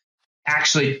site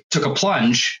actually took a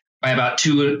plunge by about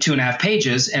 2.5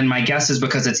 pages, and my guess is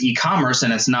because it's e-commerce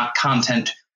and it's not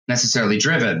content necessarily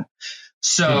driven.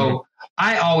 So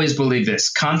I always believe this: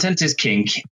 content is king.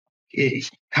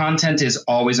 Content is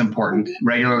always important.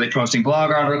 Regularly posting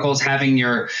blog articles, having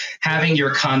your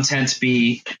content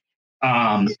be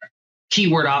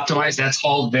keyword optimized. That's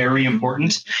all very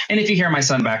important. And if you hear my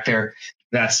son back there,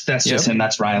 that's just him.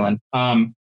 That's Rylan.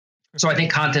 So I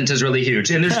think content is really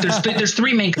huge. And there's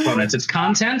three main components. It's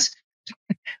content.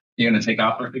 You're going to take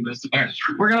off. We're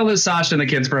going to lose Sasha and the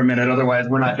kids for a minute. Otherwise,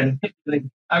 we're not going to.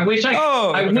 I wish thank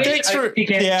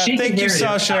you,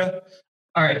 Sasha.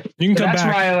 All right. You can come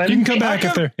back. Rylan. You can come back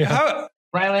if they're. Yeah.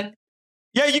 Rylan.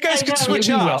 Yeah, you guys can switch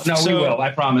off. We will.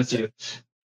 I promise you.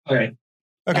 All right.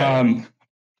 Okay.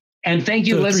 And thank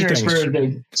you, listeners,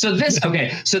 So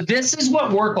this is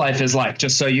what work life is like,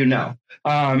 just so you know.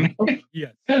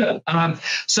 Yes.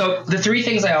 So the three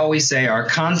things I always say are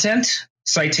content,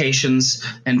 citations,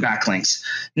 and backlinks.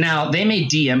 Now, they may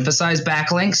de-emphasize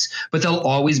backlinks, but they'll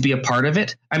always be a part of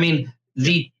it. I mean,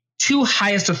 the two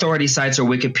highest authority sites are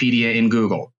Wikipedia and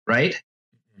Google, right?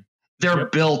 They're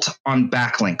built on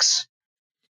backlinks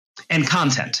and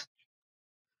content,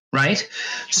 right?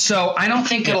 So I don't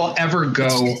think it'll ever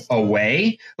go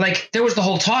away. Like, there was the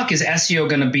whole talk, is SEO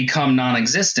going to become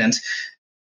non-existent?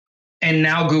 And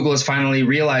now Google is finally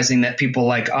realizing that people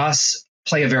like us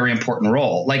play a very important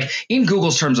role. Like, in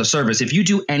Google's terms of service, if you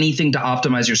do anything to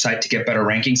optimize your site to get better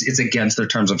rankings, it's against their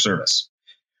terms of service.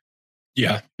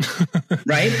 Yeah.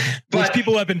 Right. But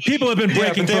people have been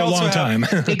breaking for a long time.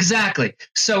 Exactly.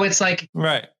 So it's like,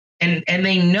 right. And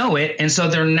they know it. And so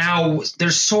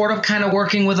they're sort of kind of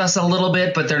working with us a little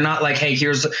bit, but they're not like, hey,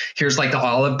 here's like the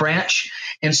olive branch.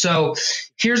 And so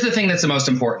here's the thing that's the most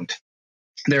important.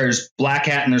 There's black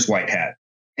hat and there's white hat.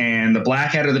 And the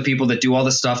black hat are the people that do all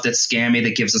the stuff that's scammy,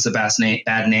 that gives us a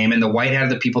bad name. And the white hat are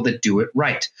the people that do it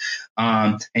right.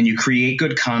 And you create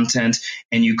good content,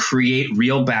 and you create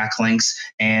real backlinks,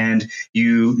 and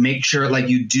you make sure, like,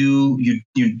 you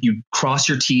cross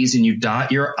your T's and you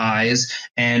dot your I's,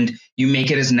 and you make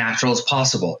it as natural as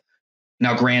possible.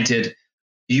 Now, granted,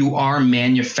 you are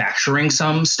manufacturing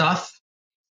some stuff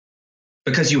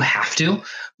because you have to,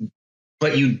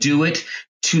 but you do it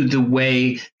to the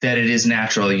way that it is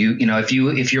natural.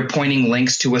 If you're pointing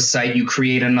links to a site, you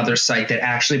create another site that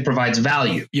actually provides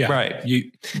value. Yeah.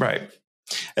 Right. Right.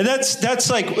 And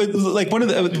that's like one of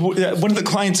the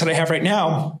clients that I have right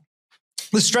now.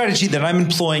 The strategy that I'm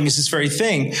employing is this very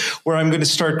thing, where I'm going to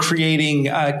start creating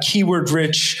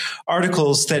keyword-rich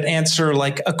articles that answer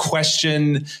like a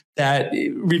question that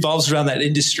revolves around that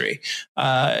industry.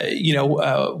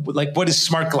 Like, what is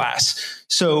smart glass?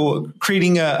 So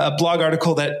creating a blog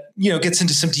article that, gets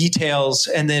into some details,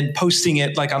 and then posting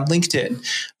it like on LinkedIn.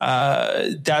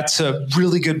 That's a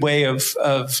really good way of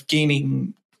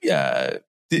gaining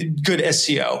good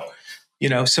SEO.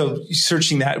 So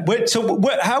searching that.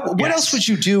 What else would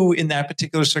you do in that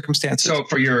particular circumstance? So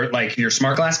for your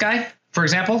smart glass guy? for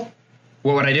example,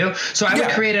 what would I do? So I would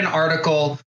create an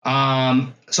article.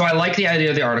 So I like the idea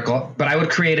of the article, but I would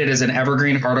create it as an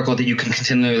evergreen article that you can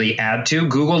continually add to.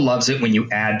 Google loves it when you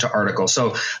add to articles.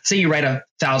 So say you write a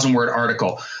 1,000-word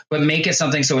article, but make it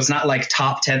something so it's not like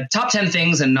top 10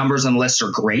 things, and numbers and lists are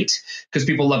great because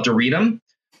people love to read them.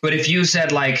 But if you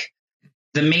said like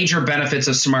the major benefits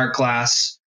of Smart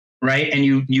Glass, right? And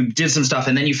you did some stuff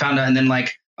and then you found out, and then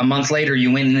like a month later,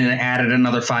 you went in and added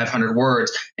another 500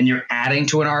 words and you're adding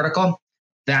to an article,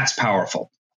 that's powerful.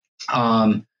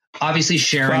 Obviously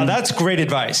sharing. Wow, that's great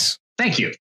advice. Thank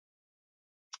you.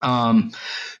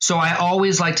 So I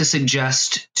always like to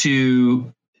suggest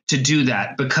to do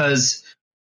that, because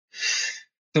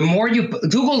the more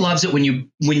Google loves it when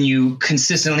you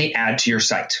consistently add to your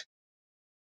site,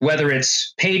 whether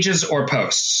it's pages or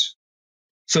posts.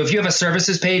 So if you have a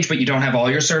services page, but you don't have all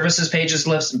your services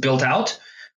pages built out,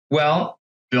 well,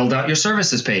 build out your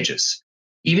services pages.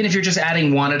 Even if you're just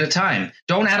adding one at a time,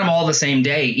 don't add them all the same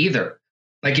day either.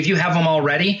 Like if you have them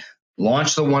already,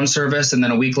 launch the one service and then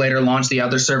a week later launch the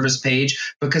other service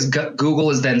page, because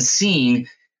Google is then seeing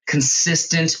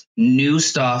consistent new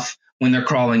stuff when they're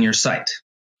crawling your site.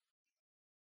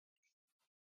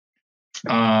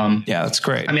 Yeah, that's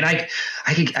great.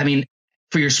 I mean,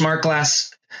 for your Smart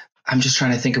Glass, I'm just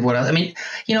trying to think of what else. I mean,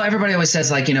 everybody always says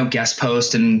like, guest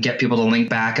post and get people to link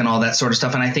back and all that sort of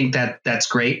stuff. And I think that that's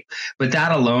great, but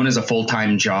that alone is a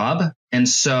full-time job. And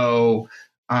so,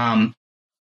 I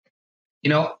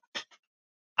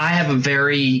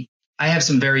have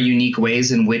some very unique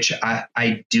ways in which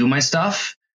I do my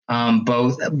stuff.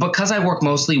 Both because I work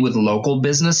mostly with local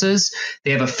businesses,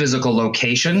 they have a physical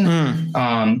location.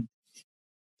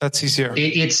 That's easier.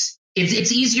 It's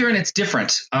easier and it's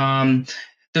different.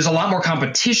 There's a lot more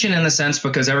competition in the sense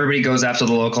because everybody goes after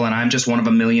the local, and I'm just one of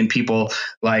a million people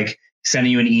like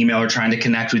sending you an email or trying to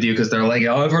connect with you because they're like,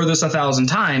 oh, I've heard this 1,000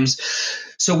 times.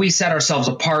 So we set ourselves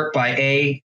apart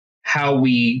by how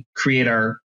we create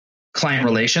our client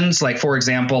relations. Like, for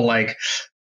example, like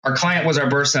our client was our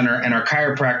birth center and our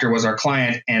chiropractor was our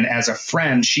client. And as a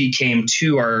friend, she came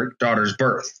to our daughter's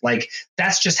birth. Like,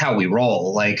 that's just how we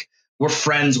roll. Like, we're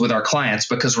friends with our clients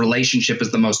because relationship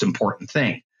is the most important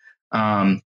thing.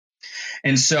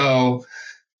 And so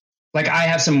like I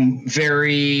have some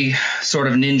very sort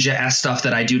of ninja-esque stuff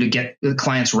that I do to get the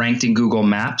clients ranked in Google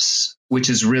Maps, which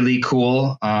is really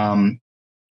cool. And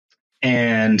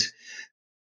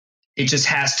it just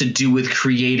has to do with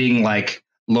creating like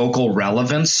local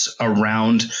relevance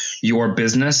around your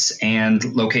business and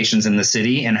locations in the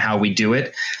city and how we do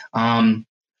it.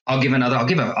 I'll give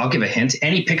a hint.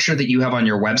 Any picture that you have on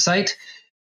your website,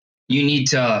 you need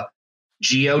to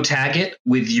geotag it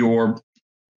with your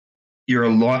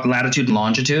latitude and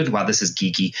longitude. Wow, this is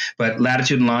geeky, but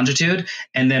latitude and longitude,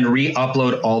 and then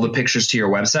re-upload all the pictures to your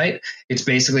website. It's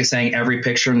basically saying every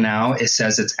picture now, it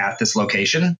says it's at this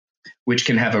location, which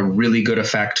can have a really good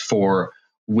effect for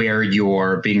where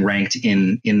you're being ranked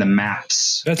in the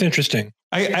maps. That's interesting.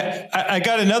 I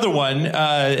got another one,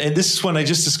 and this is one I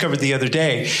just discovered the other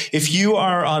day. If you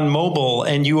are on mobile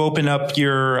and you open up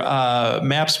your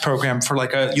Maps program for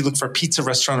you look for a pizza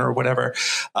restaurant or whatever,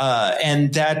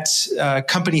 and that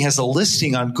company has a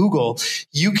listing on Google,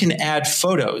 you can add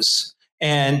photos.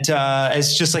 And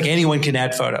it's just like anyone can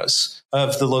add photos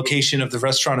of the location of the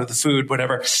restaurant, of the food,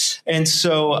 whatever. And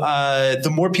so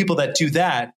the more people that do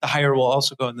that, the higher we'll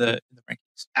also go in the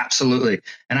rankings. Absolutely.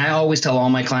 And I always tell all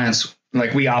my clients,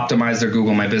 like, we optimize their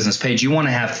Google My Business page. You want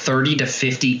to have 30 to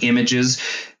 50 images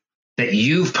that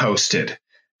you've posted,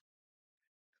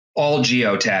 all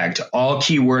geotagged, all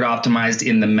keyword optimized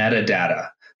in the metadata,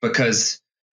 because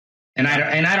and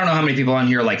I don't know how many people on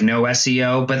here like know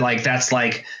SEO, but like that's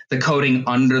like the coding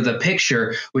under the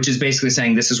picture, which is basically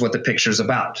saying this is what the picture's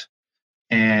about.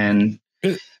 And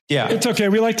yeah, it's okay.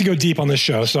 We like to go deep on this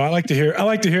show, so I like to hear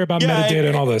about metadata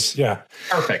and all this. Yeah,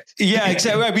 perfect. Yeah,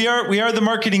 exactly. We are the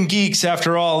marketing geeks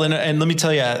after all, and let me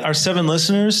tell you, our 7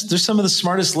 listeners, they're some of the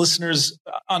smartest listeners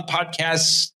on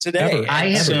podcasts today. I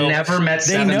have never met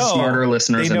 7 smarter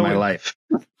listeners in my life.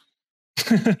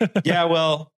 Yeah,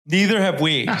 well, neither have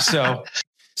we.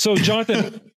 So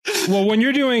Jonathan, well, when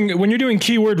you're doing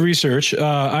keyword research,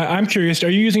 I'm curious, are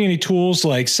you using any tools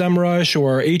like SEMrush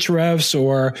or Ahrefs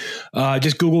or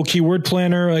just Google Keyword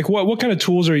Planner? Like what kind of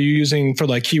tools are you using for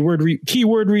like keyword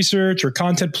research or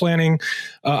content planning?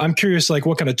 I'm curious, like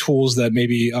what kind of tools that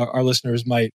maybe our listeners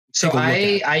might. So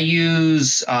I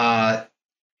use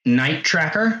Night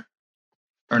Tracker.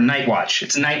 or Nightwatch.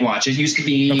 It's Nightwatch. It used to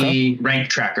be Rank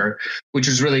Tracker, which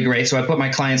is really great. So I put my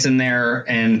clients in there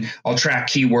and I'll track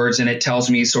keywords, and it tells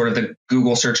me sort of the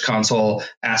Google Search Console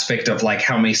aspect of like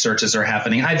how many searches are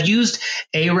happening. I've used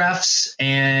Ahrefs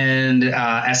and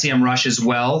SEMrush as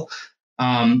well.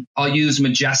 I'll use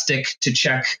Majestic to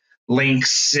check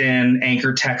links and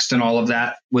anchor text and all of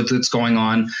that with what's going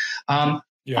on.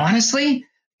 Honestly,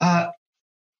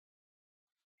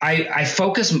 I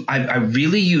focus. I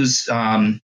really use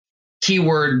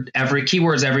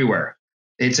keywords everywhere.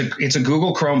 It's a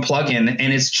Google Chrome plugin,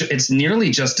 and it's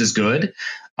nearly just as good.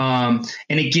 And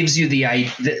it gives you the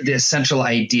essential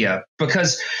idea.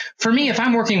 Because for me, if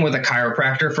I'm working with a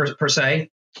chiropractor per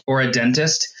se or a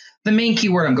dentist, the main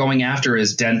keyword I'm going after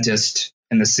is dentist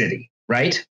in the city,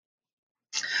 right?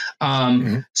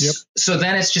 So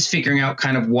then it's just figuring out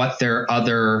kind of what their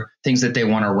other things that they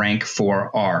want to rank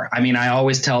for are. I mean, I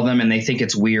always tell them, and they think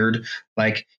it's weird.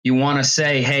 Like, you want to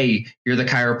say, hey, you're the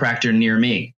chiropractor near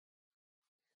me,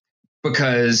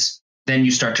 because then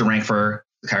you start to rank for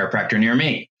the chiropractor near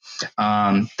me.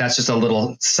 That's just a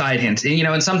little side hint. And,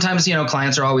 and sometimes,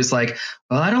 clients are always like,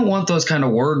 well, I don't want those kind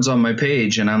of words on my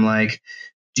page. And I'm like,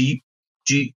 do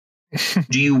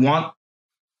you want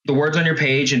the words on your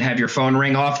page and have your phone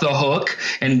ring off the hook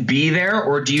and be there?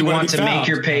 Or do you want to make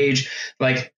your page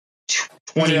like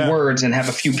 20 words and have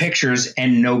a few pictures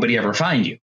and nobody ever find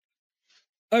you?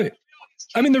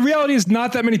 I mean, the reality is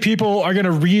not that many people are going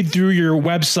to read through your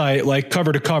website like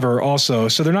cover to cover also.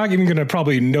 So they're not even going to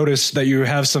probably notice that you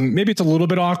have maybe it's a little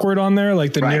bit awkward on there,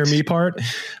 like the near me part,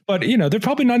 but they're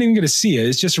probably not even going to see it.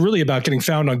 It's just really about getting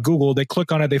found on Google. They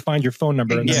click on it, they find your phone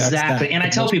number. Exactly. And I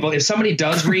tell people, if somebody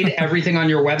does read everything on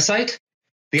your website,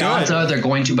 the odds are they're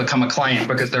going to become a client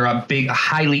because they're a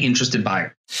highly interested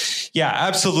buyer. Yeah,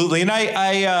 absolutely. And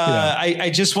I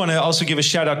just want to also give a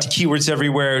shout out to Keywords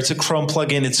Everywhere. It's a Chrome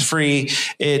plugin. It's free.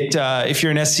 If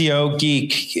you're an SEO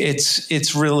geek,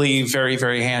 it's really very,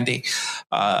 very handy,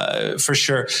 for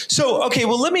sure. So, okay,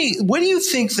 well, what do you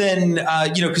think then,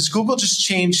 because Google just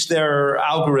changed their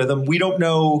algorithm. We don't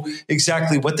know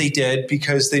exactly what they did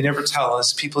because they never tell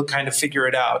us. People kind of figure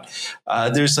it out.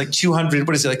 There's like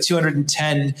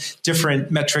 210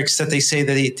 different metrics that they say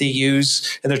that they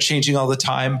use, and they're changing all the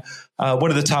time. One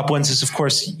of the top ones is, of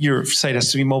course, your site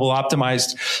has to be mobile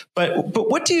optimized.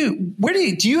 But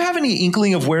do you have any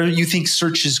inkling of where you think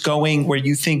search is going? Where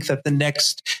you think that the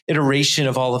next iteration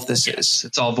of all of this is?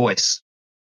 It's all voice.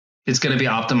 It's going to be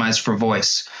optimized for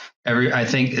voice. I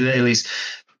think at least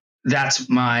that's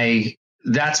my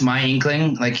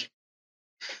inkling. Like,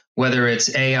 whether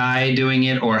it's AI doing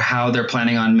it or how they're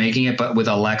planning on making it, but with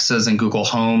Alexas and Google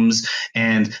Homes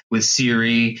and with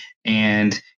Siri,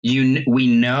 and we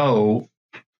know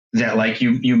that, like,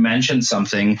 you mentioned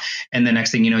something and the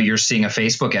next thing you know, you're seeing a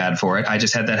Facebook ad for it. I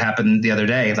just had that happen the other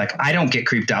day. Like, I don't get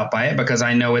creeped out by it because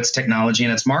I know it's technology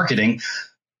and it's marketing,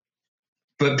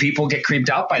 but people get creeped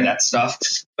out by that stuff.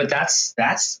 But that's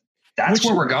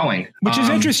where we're going. Which is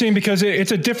interesting because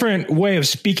it's a different way of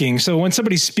speaking. So when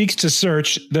somebody speaks to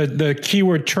search, the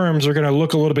keyword terms are going to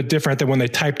look a little bit different than when they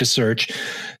type to search.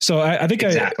 So I think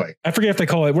I forget if they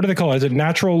call it, what do they call it? Is it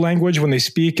natural language when they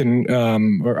speak? And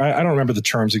or I don't remember the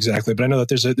terms exactly, but I know that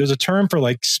there's a term for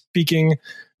like speaking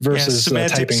versus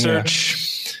semantic typing.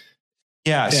 Search.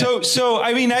 Yeah. So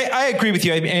I mean, I agree with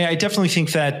you. I definitely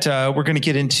think that we're going to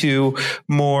get into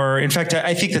more. In fact,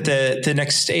 I think that the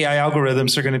next AI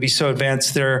algorithms are going to be so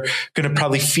advanced, they're going to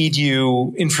probably feed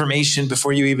you information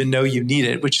before you even know you need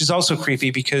it, which is also creepy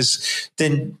because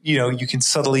then, you can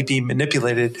subtly be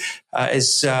manipulated,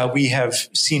 as we have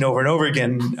seen over and over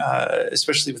again,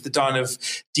 especially with the dawn of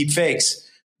deep fakes.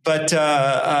 But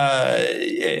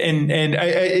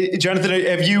Jonathan,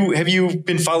 have you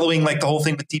been following like the whole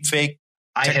thing with deepfake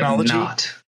technology? I have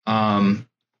not.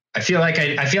 I feel like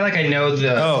I know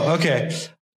the. Oh, okay.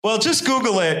 Well, just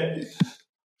Google it.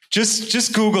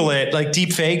 Just Google it, like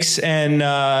deep fakes. And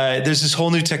there's this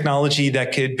whole new technology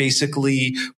that could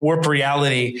basically warp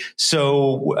reality.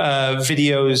 So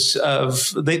videos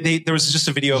of there was just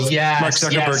a video of Mark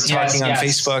Zuckerberg talking on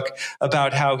Facebook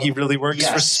about how he really works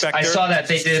for Spectre. I saw that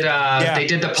they did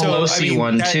the Pelosi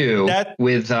one too,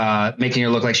 with making her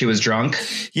look like she was drunk.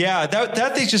 Yeah,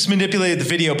 that they just manipulated the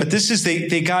video, but this is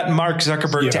they got Mark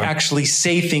Zuckerberg to actually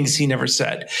say things he never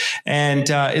said, and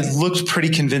it looked pretty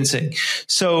convincing.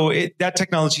 So So that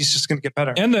technology is just going to get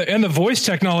better. And the voice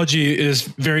technology is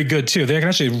very good too. They can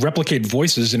actually replicate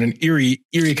voices in an eerie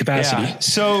capacity. Yeah.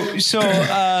 So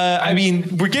I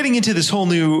mean, we're getting into this whole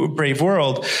new brave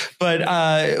world, but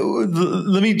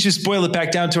let me just boil it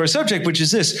back down to our subject, which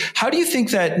is this: how do you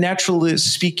think that natural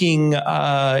speaking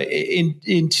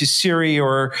into Siri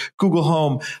or Google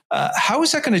Home, how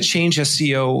is that going to change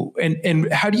SEO,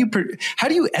 and how do you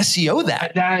SEO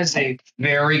that? That is a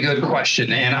very good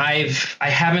question, and I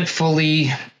haven't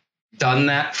fully done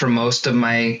that for most of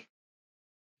my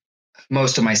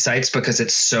sites because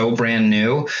it's so brand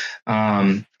new.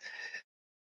 And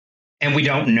we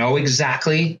don't know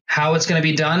exactly how it's going to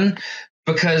be done,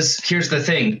 because here's the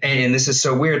thing, and this is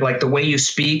so weird, like the way you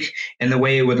speak and the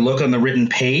way it would look on the written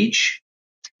page,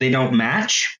 they don't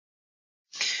match.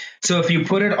 So if you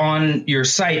put it on your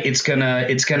site, it's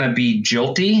gonna be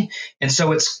jilty. And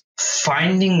so it's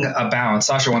finding a balance.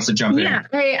 Sasha wants to jump in. Yeah,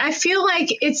 I feel like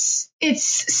it's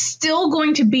still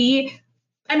going to be,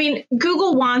 I mean,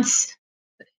 Google wants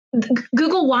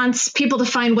people to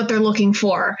find what they're looking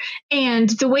for. And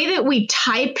the way that we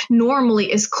type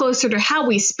normally is closer to how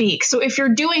we speak. So if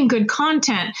you're doing good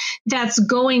content, that's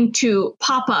going to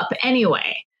pop up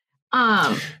anyway.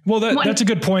 Well, that's a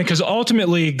good point, because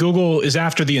ultimately Google is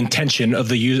after the intention of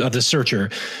the searcher.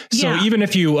 So even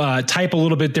if you type a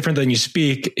little bit different than you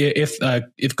speak,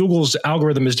 if Google's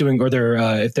algorithm is doing, or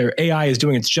if their AI is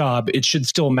doing its job, it should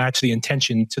still match the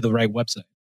intention to the right website.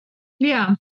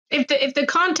 Yeah, if the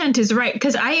content is right,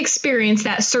 because I experienced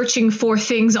that searching for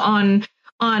things on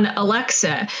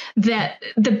Alexa, that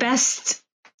the best.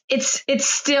 It's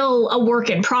still a work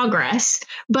in progress,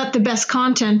 but the best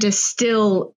content is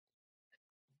still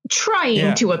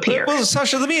trying to appear. Well,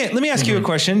 Sasha, let me ask you a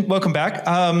question. Welcome back.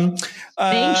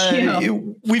 Thank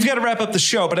you. We've got to wrap up the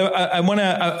show, but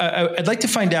I'd like to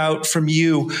find out from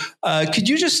you. Could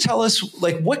you just tell us,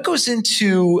 like, what goes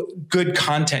into good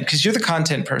content? Because you're the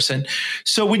content person.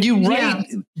 So when you write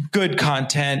good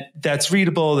content that's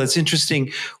readable, that's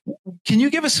interesting, can you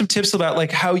give us some tips about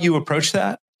like how you approach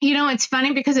that? You know, it's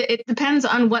funny because it depends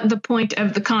on what the point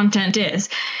of the content is.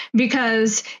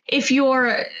 Because if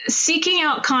you're seeking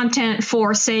out content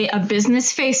for, say, a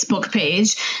business Facebook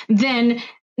page, then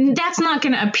that's not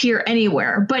going to appear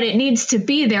anywhere, but it needs to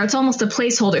be there. It's almost a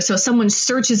placeholder. So if someone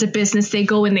searches a business, they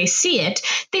go and they see it,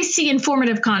 they see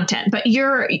informative content, but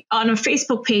you're on a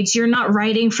Facebook page, you're not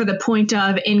writing for the point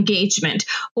of engagement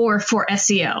or for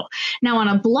SEO. Now on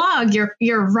a blog,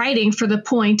 you're writing for the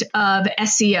point of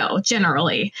SEO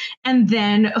generally. And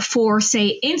then for,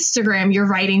 say, Instagram, you're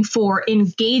writing for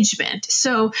engagement.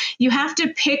 So you have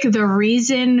to pick the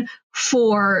reason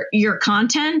for your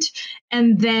content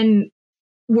and then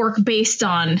work based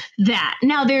on that.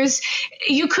 Now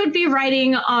you could be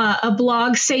writing a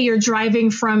blog, say you're driving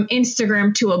from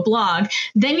Instagram to a blog,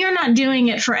 then you're not doing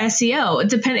it for SEO.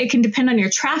 It can depend on your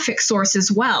traffic source as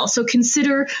well. So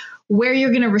consider where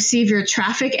you're going to receive your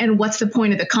traffic and what's the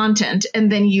point of the content,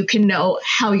 and then you can know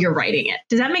how you're writing it.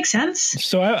 Does that make sense?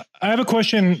 So I have a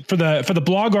question for the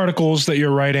blog articles that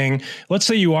you're writing. Let's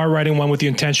say you are writing one with the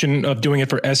intention of doing it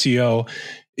for SEO.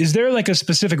 Is there like a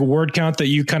specific word count that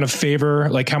you kind of favor,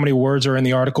 like how many words are in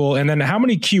the article? And then how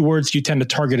many keywords do you tend to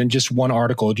target in just one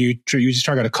article? Do you just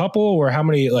target a couple, or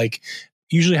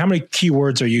usually how many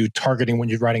keywords are you targeting when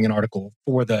you're writing an article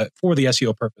for the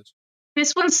SEO purpose?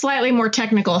 This one's slightly more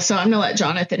technical, so I'm going to let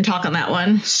Jonathan talk on that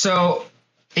one. So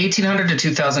 1,800 to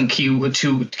 2,000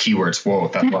 keywords. Whoa,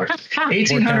 that's large.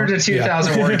 1,800 to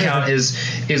 2,000 word count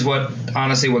is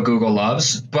what Google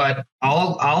loves. But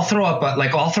I'll throw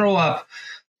up,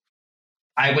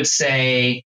 I would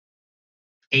say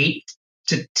 6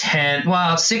 to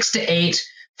 8,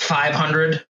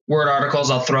 500 word articles.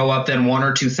 I'll throw up then 1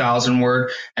 or 2,000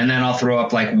 word, and then I'll throw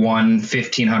up like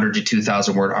 1,500 to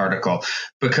 2,000 word article,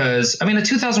 because I mean, a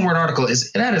 2,000 word article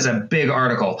is a big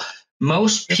article.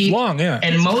 Most people, long,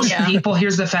 and most people,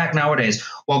 here's the fact nowadays,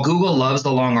 while Google loves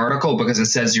the long article because it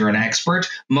says you're an expert,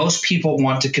 most people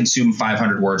want to consume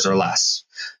 500 words or less.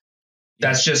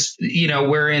 That's just,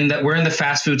 we're in the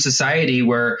fast food society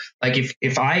where, like,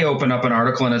 if I open up an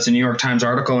article and it's a New York Times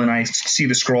article and I see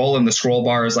the scroll and the scroll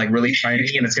bar is like really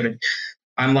tiny and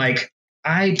I'm like,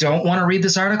 I don't want to read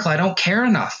this article. I don't care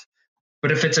enough.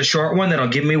 But if it's a short one that'll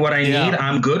give me what I need,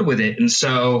 I'm good with it. And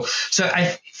so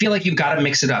I feel like you've got to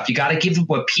mix it up. You got to give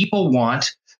what people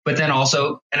want, but then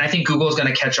also, and I think Google is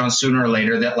going to catch on sooner or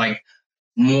later that like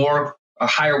a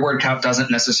higher word count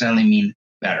doesn't necessarily mean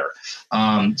better.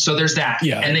 So there's that.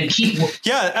 Yeah. And then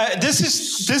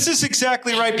this is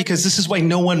exactly right, because this is why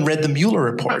no one read the Mueller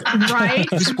report. Right.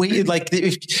 Just waited,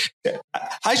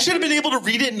 I should have been able to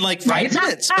read it in like 5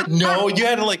 minutes, but no, you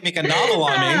had to like make a novel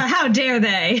on me. How dare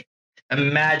they?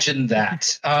 Imagine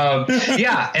that.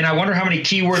 And I wonder how many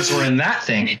keywords were in that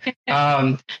thing.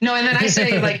 No, and then I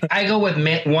say, like, I go with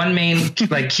one main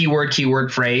like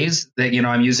keyword phrase that,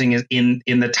 I'm using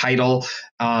in the title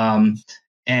and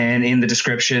in the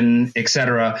description,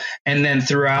 etc. And then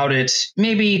throughout it,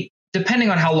 maybe depending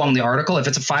on how long the article, if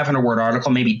it's a 500-word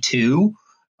article, maybe 2.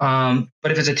 But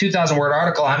if it's a 2,000-word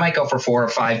article, I might go for 4 or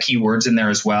 5 keywords in there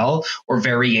as well, or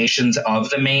variations of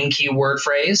the main keyword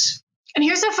phrase. And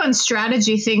here's a fun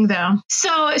strategy thing, though.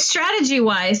 So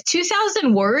strategy-wise,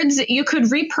 2,000 words, you could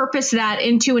repurpose that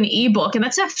into an ebook, and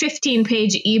that's a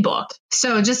 15-page ebook.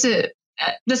 So just a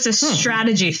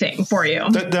strategy thing for you.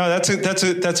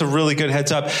 That's a really good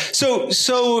heads up.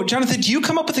 So Jonathan, do you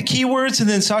come up with the keywords and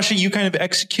then Sasha, you kind of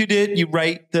execute it? You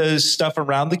write the stuff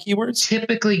around the keywords?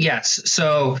 Typically, yes.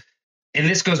 So, and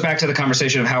this goes back to the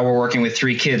conversation of how we're working with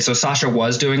 3 kids. So Sasha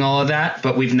was doing all of that,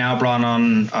 but we've now brought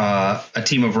on a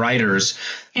team of writers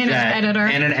and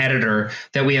an editor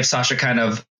that we have Sasha kind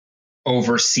of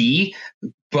oversee,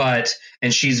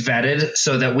 and she's vetted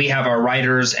so that we have our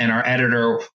writers and our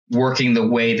editor working the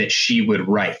way that she would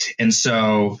write. And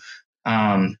so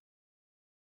I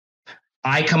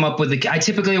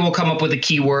typically will come up with the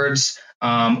keywords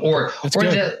or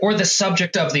the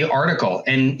subject of the article.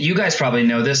 And you guys probably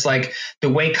know this, like the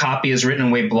way copy is written,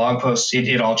 the way blog posts,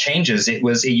 it all changes. It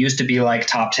used to be like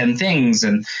top 10 things.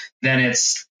 And then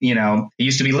it's, it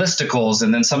used to be listicles,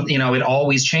 and then some, it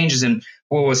always changes. And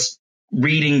what was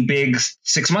reading big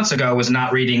 6 months ago was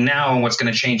not reading now, and what's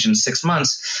going to change in 6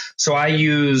 months. So I'll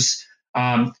use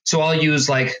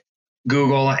like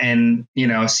Google and,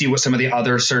 see what some of the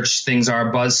other search things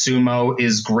are. BuzzSumo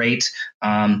is great.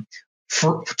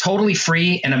 Totally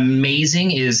free and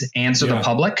amazing is Answer the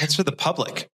Public. Answer the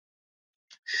Public.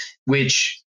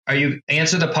 Which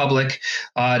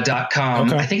answerthepublic.com.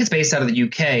 Okay. I think it's based out of the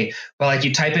UK, but like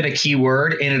you type in a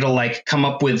keyword and it'll like come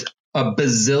up with a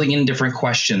bazillion different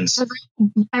questions.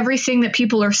 Everything that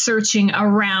people are searching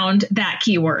around that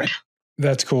keyword.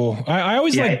 That's cool. I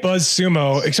always like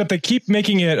BuzzSumo, except they keep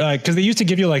making it because they used to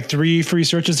give you like 3 free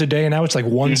searches a day, and now it's like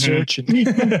 1 search. And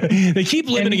they keep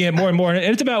limiting it more and more. And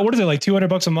it's about, what is it, like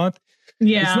 $200 a month?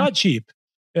 Yeah, it's not cheap.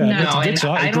 Yeah, it's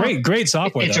great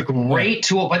software. It's a great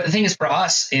tool, but the thing is, for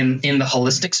us in the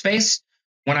holistic space,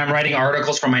 when I'm writing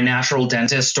articles for my natural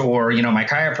dentist or my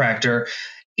chiropractor,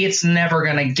 it's never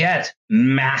going to get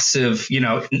massive.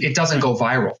 It doesn't go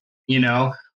viral.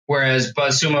 Whereas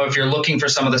BuzzSumo, if you're looking for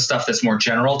some of the stuff that's more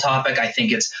general topic, I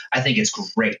think it's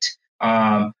great.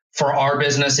 For our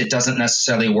business, it doesn't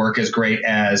necessarily work as great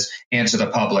as Answer the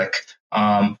Public,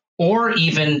 or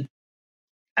even.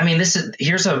 I mean, this is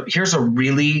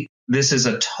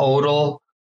a total.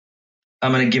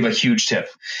 I'm going to give a huge tip.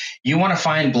 You want to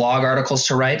find blog articles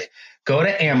to write? Go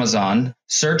to Amazon,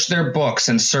 search their books,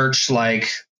 and search like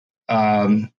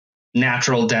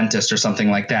natural dentist or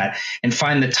something like that, and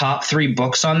find the top 3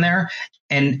 books on there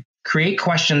and create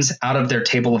questions out of their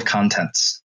table of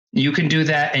contents. You can do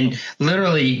that, and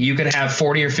literally you could have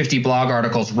 40 or 50 blog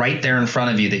articles right there in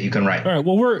front of you that you can write. All right.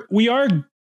 Well, we are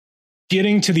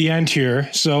getting to the end here.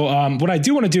 So what I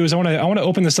do want to do is I want to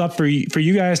open this up for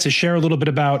you guys to share a little bit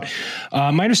about.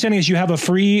 My understanding is you have a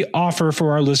free offer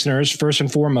for our listeners first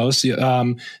and foremost.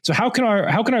 So how can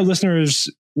our listeners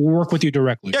work with you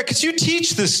directly? Yeah, because you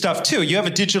teach this stuff too. You have a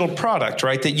digital product,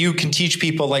 right? That you can teach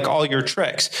people like all your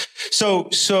tricks. So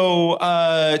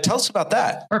tell us about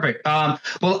that. Perfect.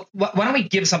 Well, why don't we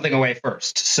give something away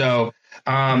first? So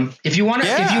if you want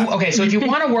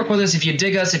to work with us, if you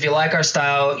dig us, if you like our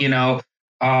style, we'd love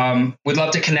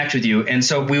to connect with you. And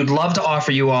so we would love to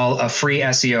offer you all a free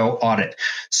SEO audit.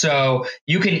 So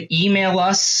you can email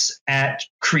us at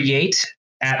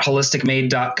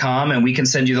create@holisticmade.com, and we can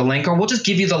send you the link, or we'll just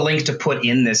give you the link to put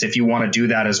in this if you want to do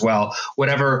that as well.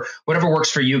 Whatever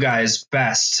works for you guys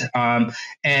best.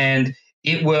 And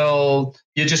it will,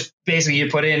 you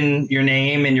put in your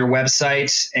name and your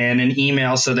website and an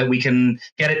email so that we can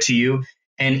get it to you.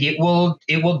 And it will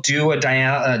do a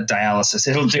dialysis.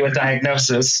 It'll do a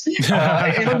diagnosis.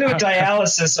 It'll do a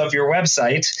dialysis of your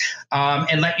website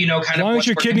and let you know kind of. As long as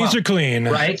your kidneys are clean,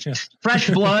 right? Yeah. Fresh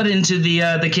blood into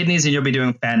the kidneys, and you'll be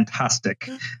doing fantastic.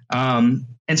 And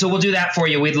so we'll do that for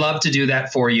you. We'd love to do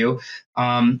that for you.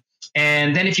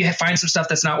 And then if you find some stuff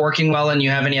that's not working well and you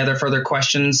have any other further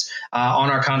questions on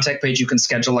our contact page, you can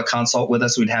schedule a consult with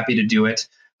us. We'd happy to do it.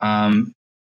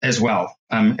 as well,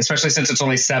 especially since it's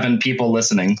only 7 people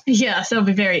listening. Yeah, so it'll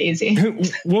be very easy.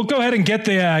 We'll go ahead and get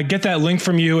that link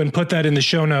from you and put that in the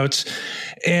show notes.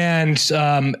 And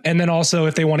then also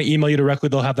if they want to email you directly,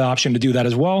 they'll have the option to do that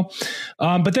as well.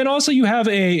 But then also you have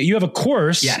a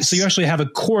course. Yes. So you actually have a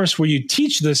course where you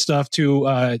teach this stuff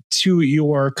to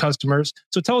your customers.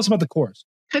 So tell us about the course.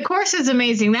 The course is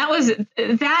amazing.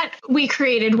 That we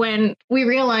created when we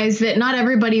realized that not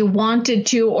everybody wanted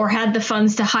to or had the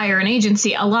funds to hire an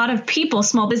agency. A lot of people,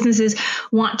 small businesses,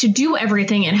 want to do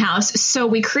everything in-house. So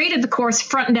we created the course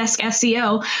Front Desk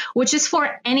SEO, which is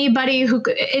for anybody who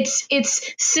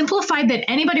it's simplified that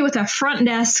anybody with a front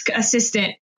desk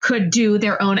assistant could do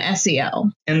their own SEO.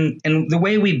 And the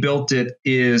way we built it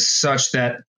is such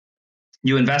that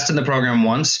you invest in the program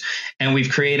once, and we've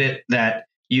created that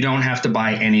you don't have to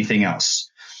buy anything else.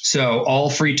 So all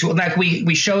free tools, like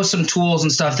we show some tools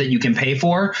and stuff that you can pay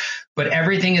for, but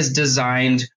everything is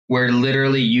designed where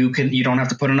literally you don't have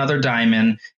to put another dime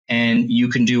in, and you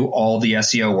can do all the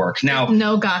SEO work. Now,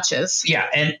 no gotchas. Yeah.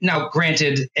 And now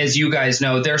granted, as you guys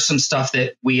know, there's some stuff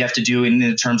that we have to do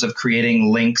in terms of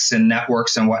creating links and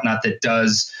networks and whatnot that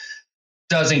does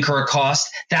incur cost.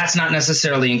 That's not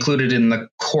necessarily included in the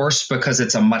course because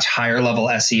it's a much higher level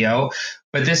SEO.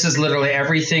 But this is literally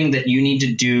everything that you need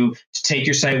to do to take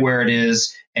your site where it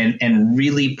is and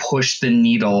really push the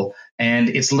needle. And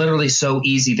it's literally so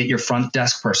easy that your front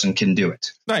desk person can do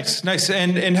it. Nice.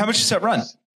 And how much does that run?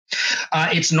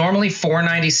 It's normally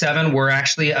 $497. We're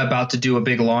actually about to do a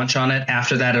big launch on it.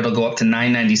 After that, it'll go up to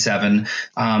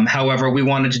 $997. However, we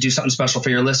wanted to do something special for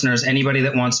your listeners. Anybody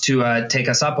that wants to take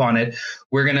us up on it,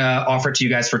 we're going to offer it to you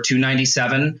guys for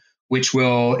 $297, which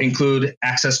will include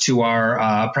access to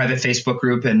our private Facebook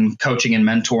group and coaching and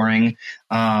mentoring.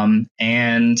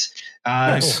 Nice.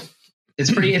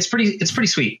 It's pretty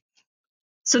sweet.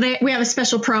 So we have a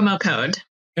special promo code.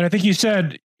 And I think you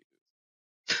said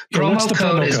promo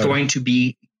code is going to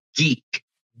be GEEK.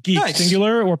 GEEK, nice.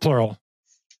 Singular or plural?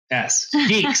 S.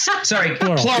 Geeks. Sorry,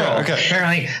 plural.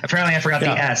 Okay. Apparently I forgot the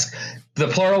S. The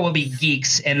plural will be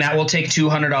geeks, and that will take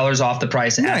 $200 off the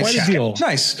price. Nice. Quite a deal.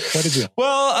 Nice. Quite a deal.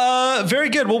 Well, very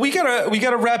good. Well, we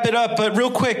gotta wrap it up, but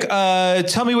real quick,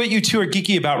 tell me what you two are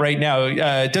geeky about right now.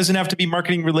 It doesn't have to be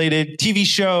marketing related. TV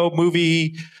show,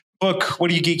 movie, book. What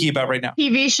are you geeky about right now?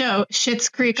 TV show Schitt's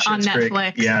Creek on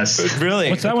Netflix. Yes. Really?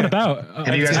 What's that one about?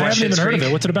 Have you guys watched Schitt's Creek? Heard of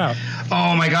it. What's it about?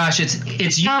 Oh my gosh,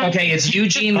 it's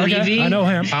Eugene Levy. I know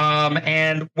him.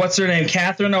 And what's her name?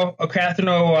 Catherine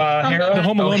O'Hara. The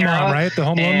Home Alone mom, right? The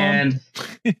Home Alone mom.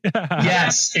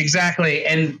 Yes, exactly.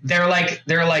 And they're like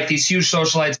these huge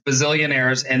socialites,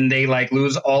 bazillionaires, and they like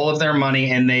lose all of their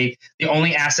money, and the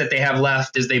only asset they have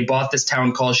left is they bought this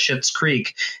town called Schitt's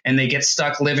Creek, and they get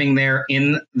stuck living there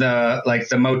in the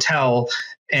motel,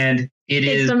 and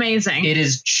it's amazing. It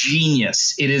is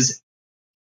genius. It is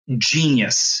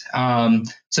genius.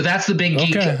 So that's the big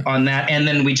geek on that. And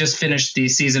then we just finished the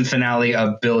season finale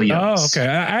of Billions. Oh, okay.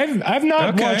 I've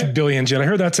not watched Billions yet. I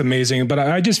heard that's amazing, but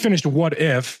I just finished What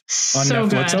If on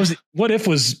Netflix. What If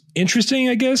was interesting,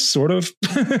 I guess, sort of,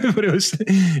 but it was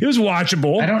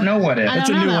watchable. I don't know What If. It's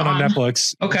a new one on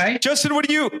Netflix. Okay, Justin, what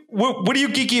are you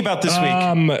geeky about this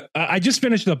week? I just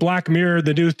finished the Black Mirror,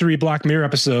 the new 3 Black Mirror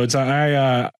episodes.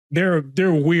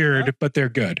 They're weird, but they're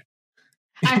good.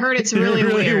 I heard it's really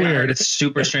weird. I heard it's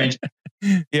super strange.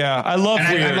 Yeah, I love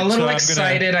weird. I'm a little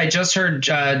excited. I just heard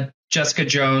Jessica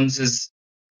Jones is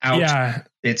out. Yeah,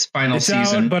 it's final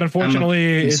season. Out, but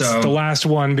unfortunately, it's the last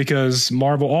one because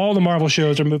all the Marvel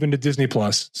shows are moving to Disney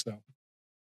Plus. So,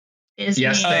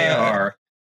 yes, they are.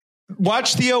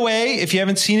 Watch the OA if you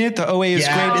haven't seen it. The OA is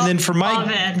great. And then for my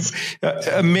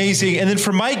amazing. And then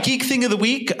for my geek thing of the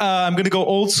week, I'm going to go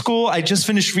old school. I just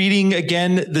finished reading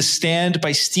again The Stand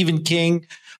by Stephen King.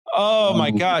 Oh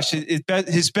my gosh,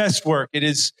 his best work. It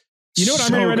is. You know what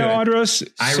I'm reading right now, Andros?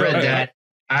 I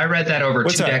read that over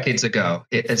 2 decades ago.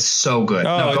 It's so good.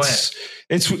 Oh, go ahead.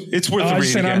 It's worth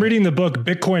reading. I'm reading the book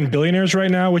Bitcoin Billionaires right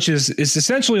now, which is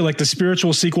essentially like the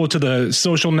spiritual sequel to The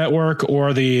Social Network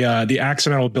or the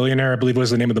Accidental Billionaire, I believe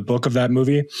was the name of the book of that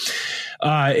movie.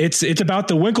 It's about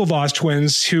the Winklevoss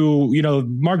twins who,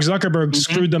 Mark Zuckerberg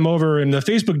screwed them over in the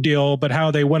Facebook deal, but how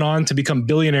they went on to become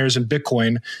billionaires in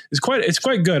Bitcoin. It's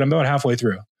quite good. I'm about halfway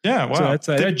through. Yeah, wow.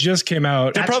 So that just came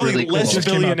out. They're probably really less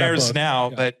cool. billionaires now,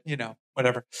 but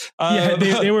whatever.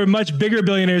 They were much bigger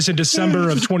billionaires in December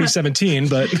of 2017,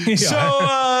 but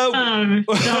don't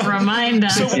remind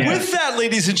us. So with that,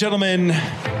 ladies and gentlemen,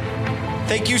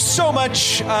 thank you so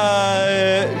much,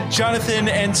 Jonathan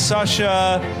and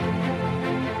Sasha.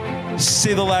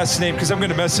 Say the last name because I'm going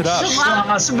to mess it up.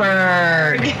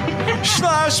 Schlossberg.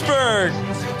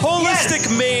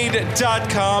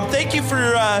 holisticmade.com. Thank you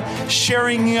for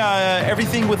sharing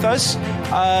everything with us.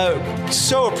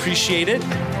 So appreciate it.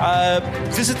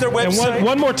 Visit their website. And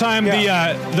one more time,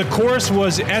 the course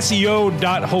was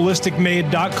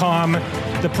seo.holisticmade.com.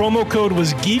 The promo code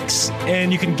was GEEKS,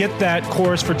 and you can get that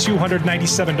course for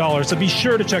 $297. So be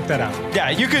sure to check that out.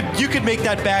 Yeah, you could make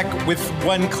that back with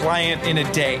one client in a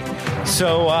day.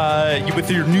 So with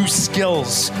your new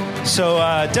skills. So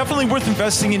definitely worth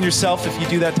investing in yourself if you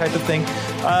do that type of thing.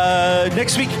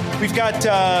 Next week, we've got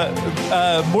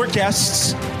more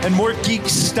guests and more geek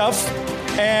stuff.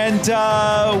 And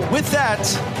with that,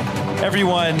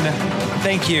 everyone,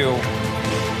 thank you.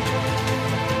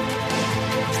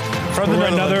 For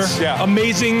another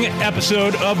amazing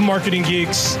episode of Marketing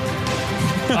Geeks.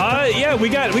 We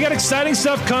got exciting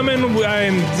stuff coming,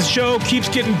 and the show keeps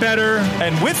getting better.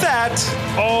 And with that,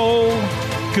 all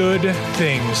good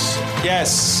things.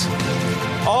 Yes,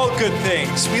 all good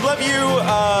things. We love you,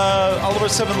 all of our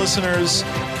 7 listeners.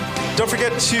 Don't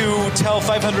forget to tell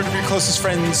 500 of your closest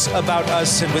friends about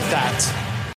us. And with that,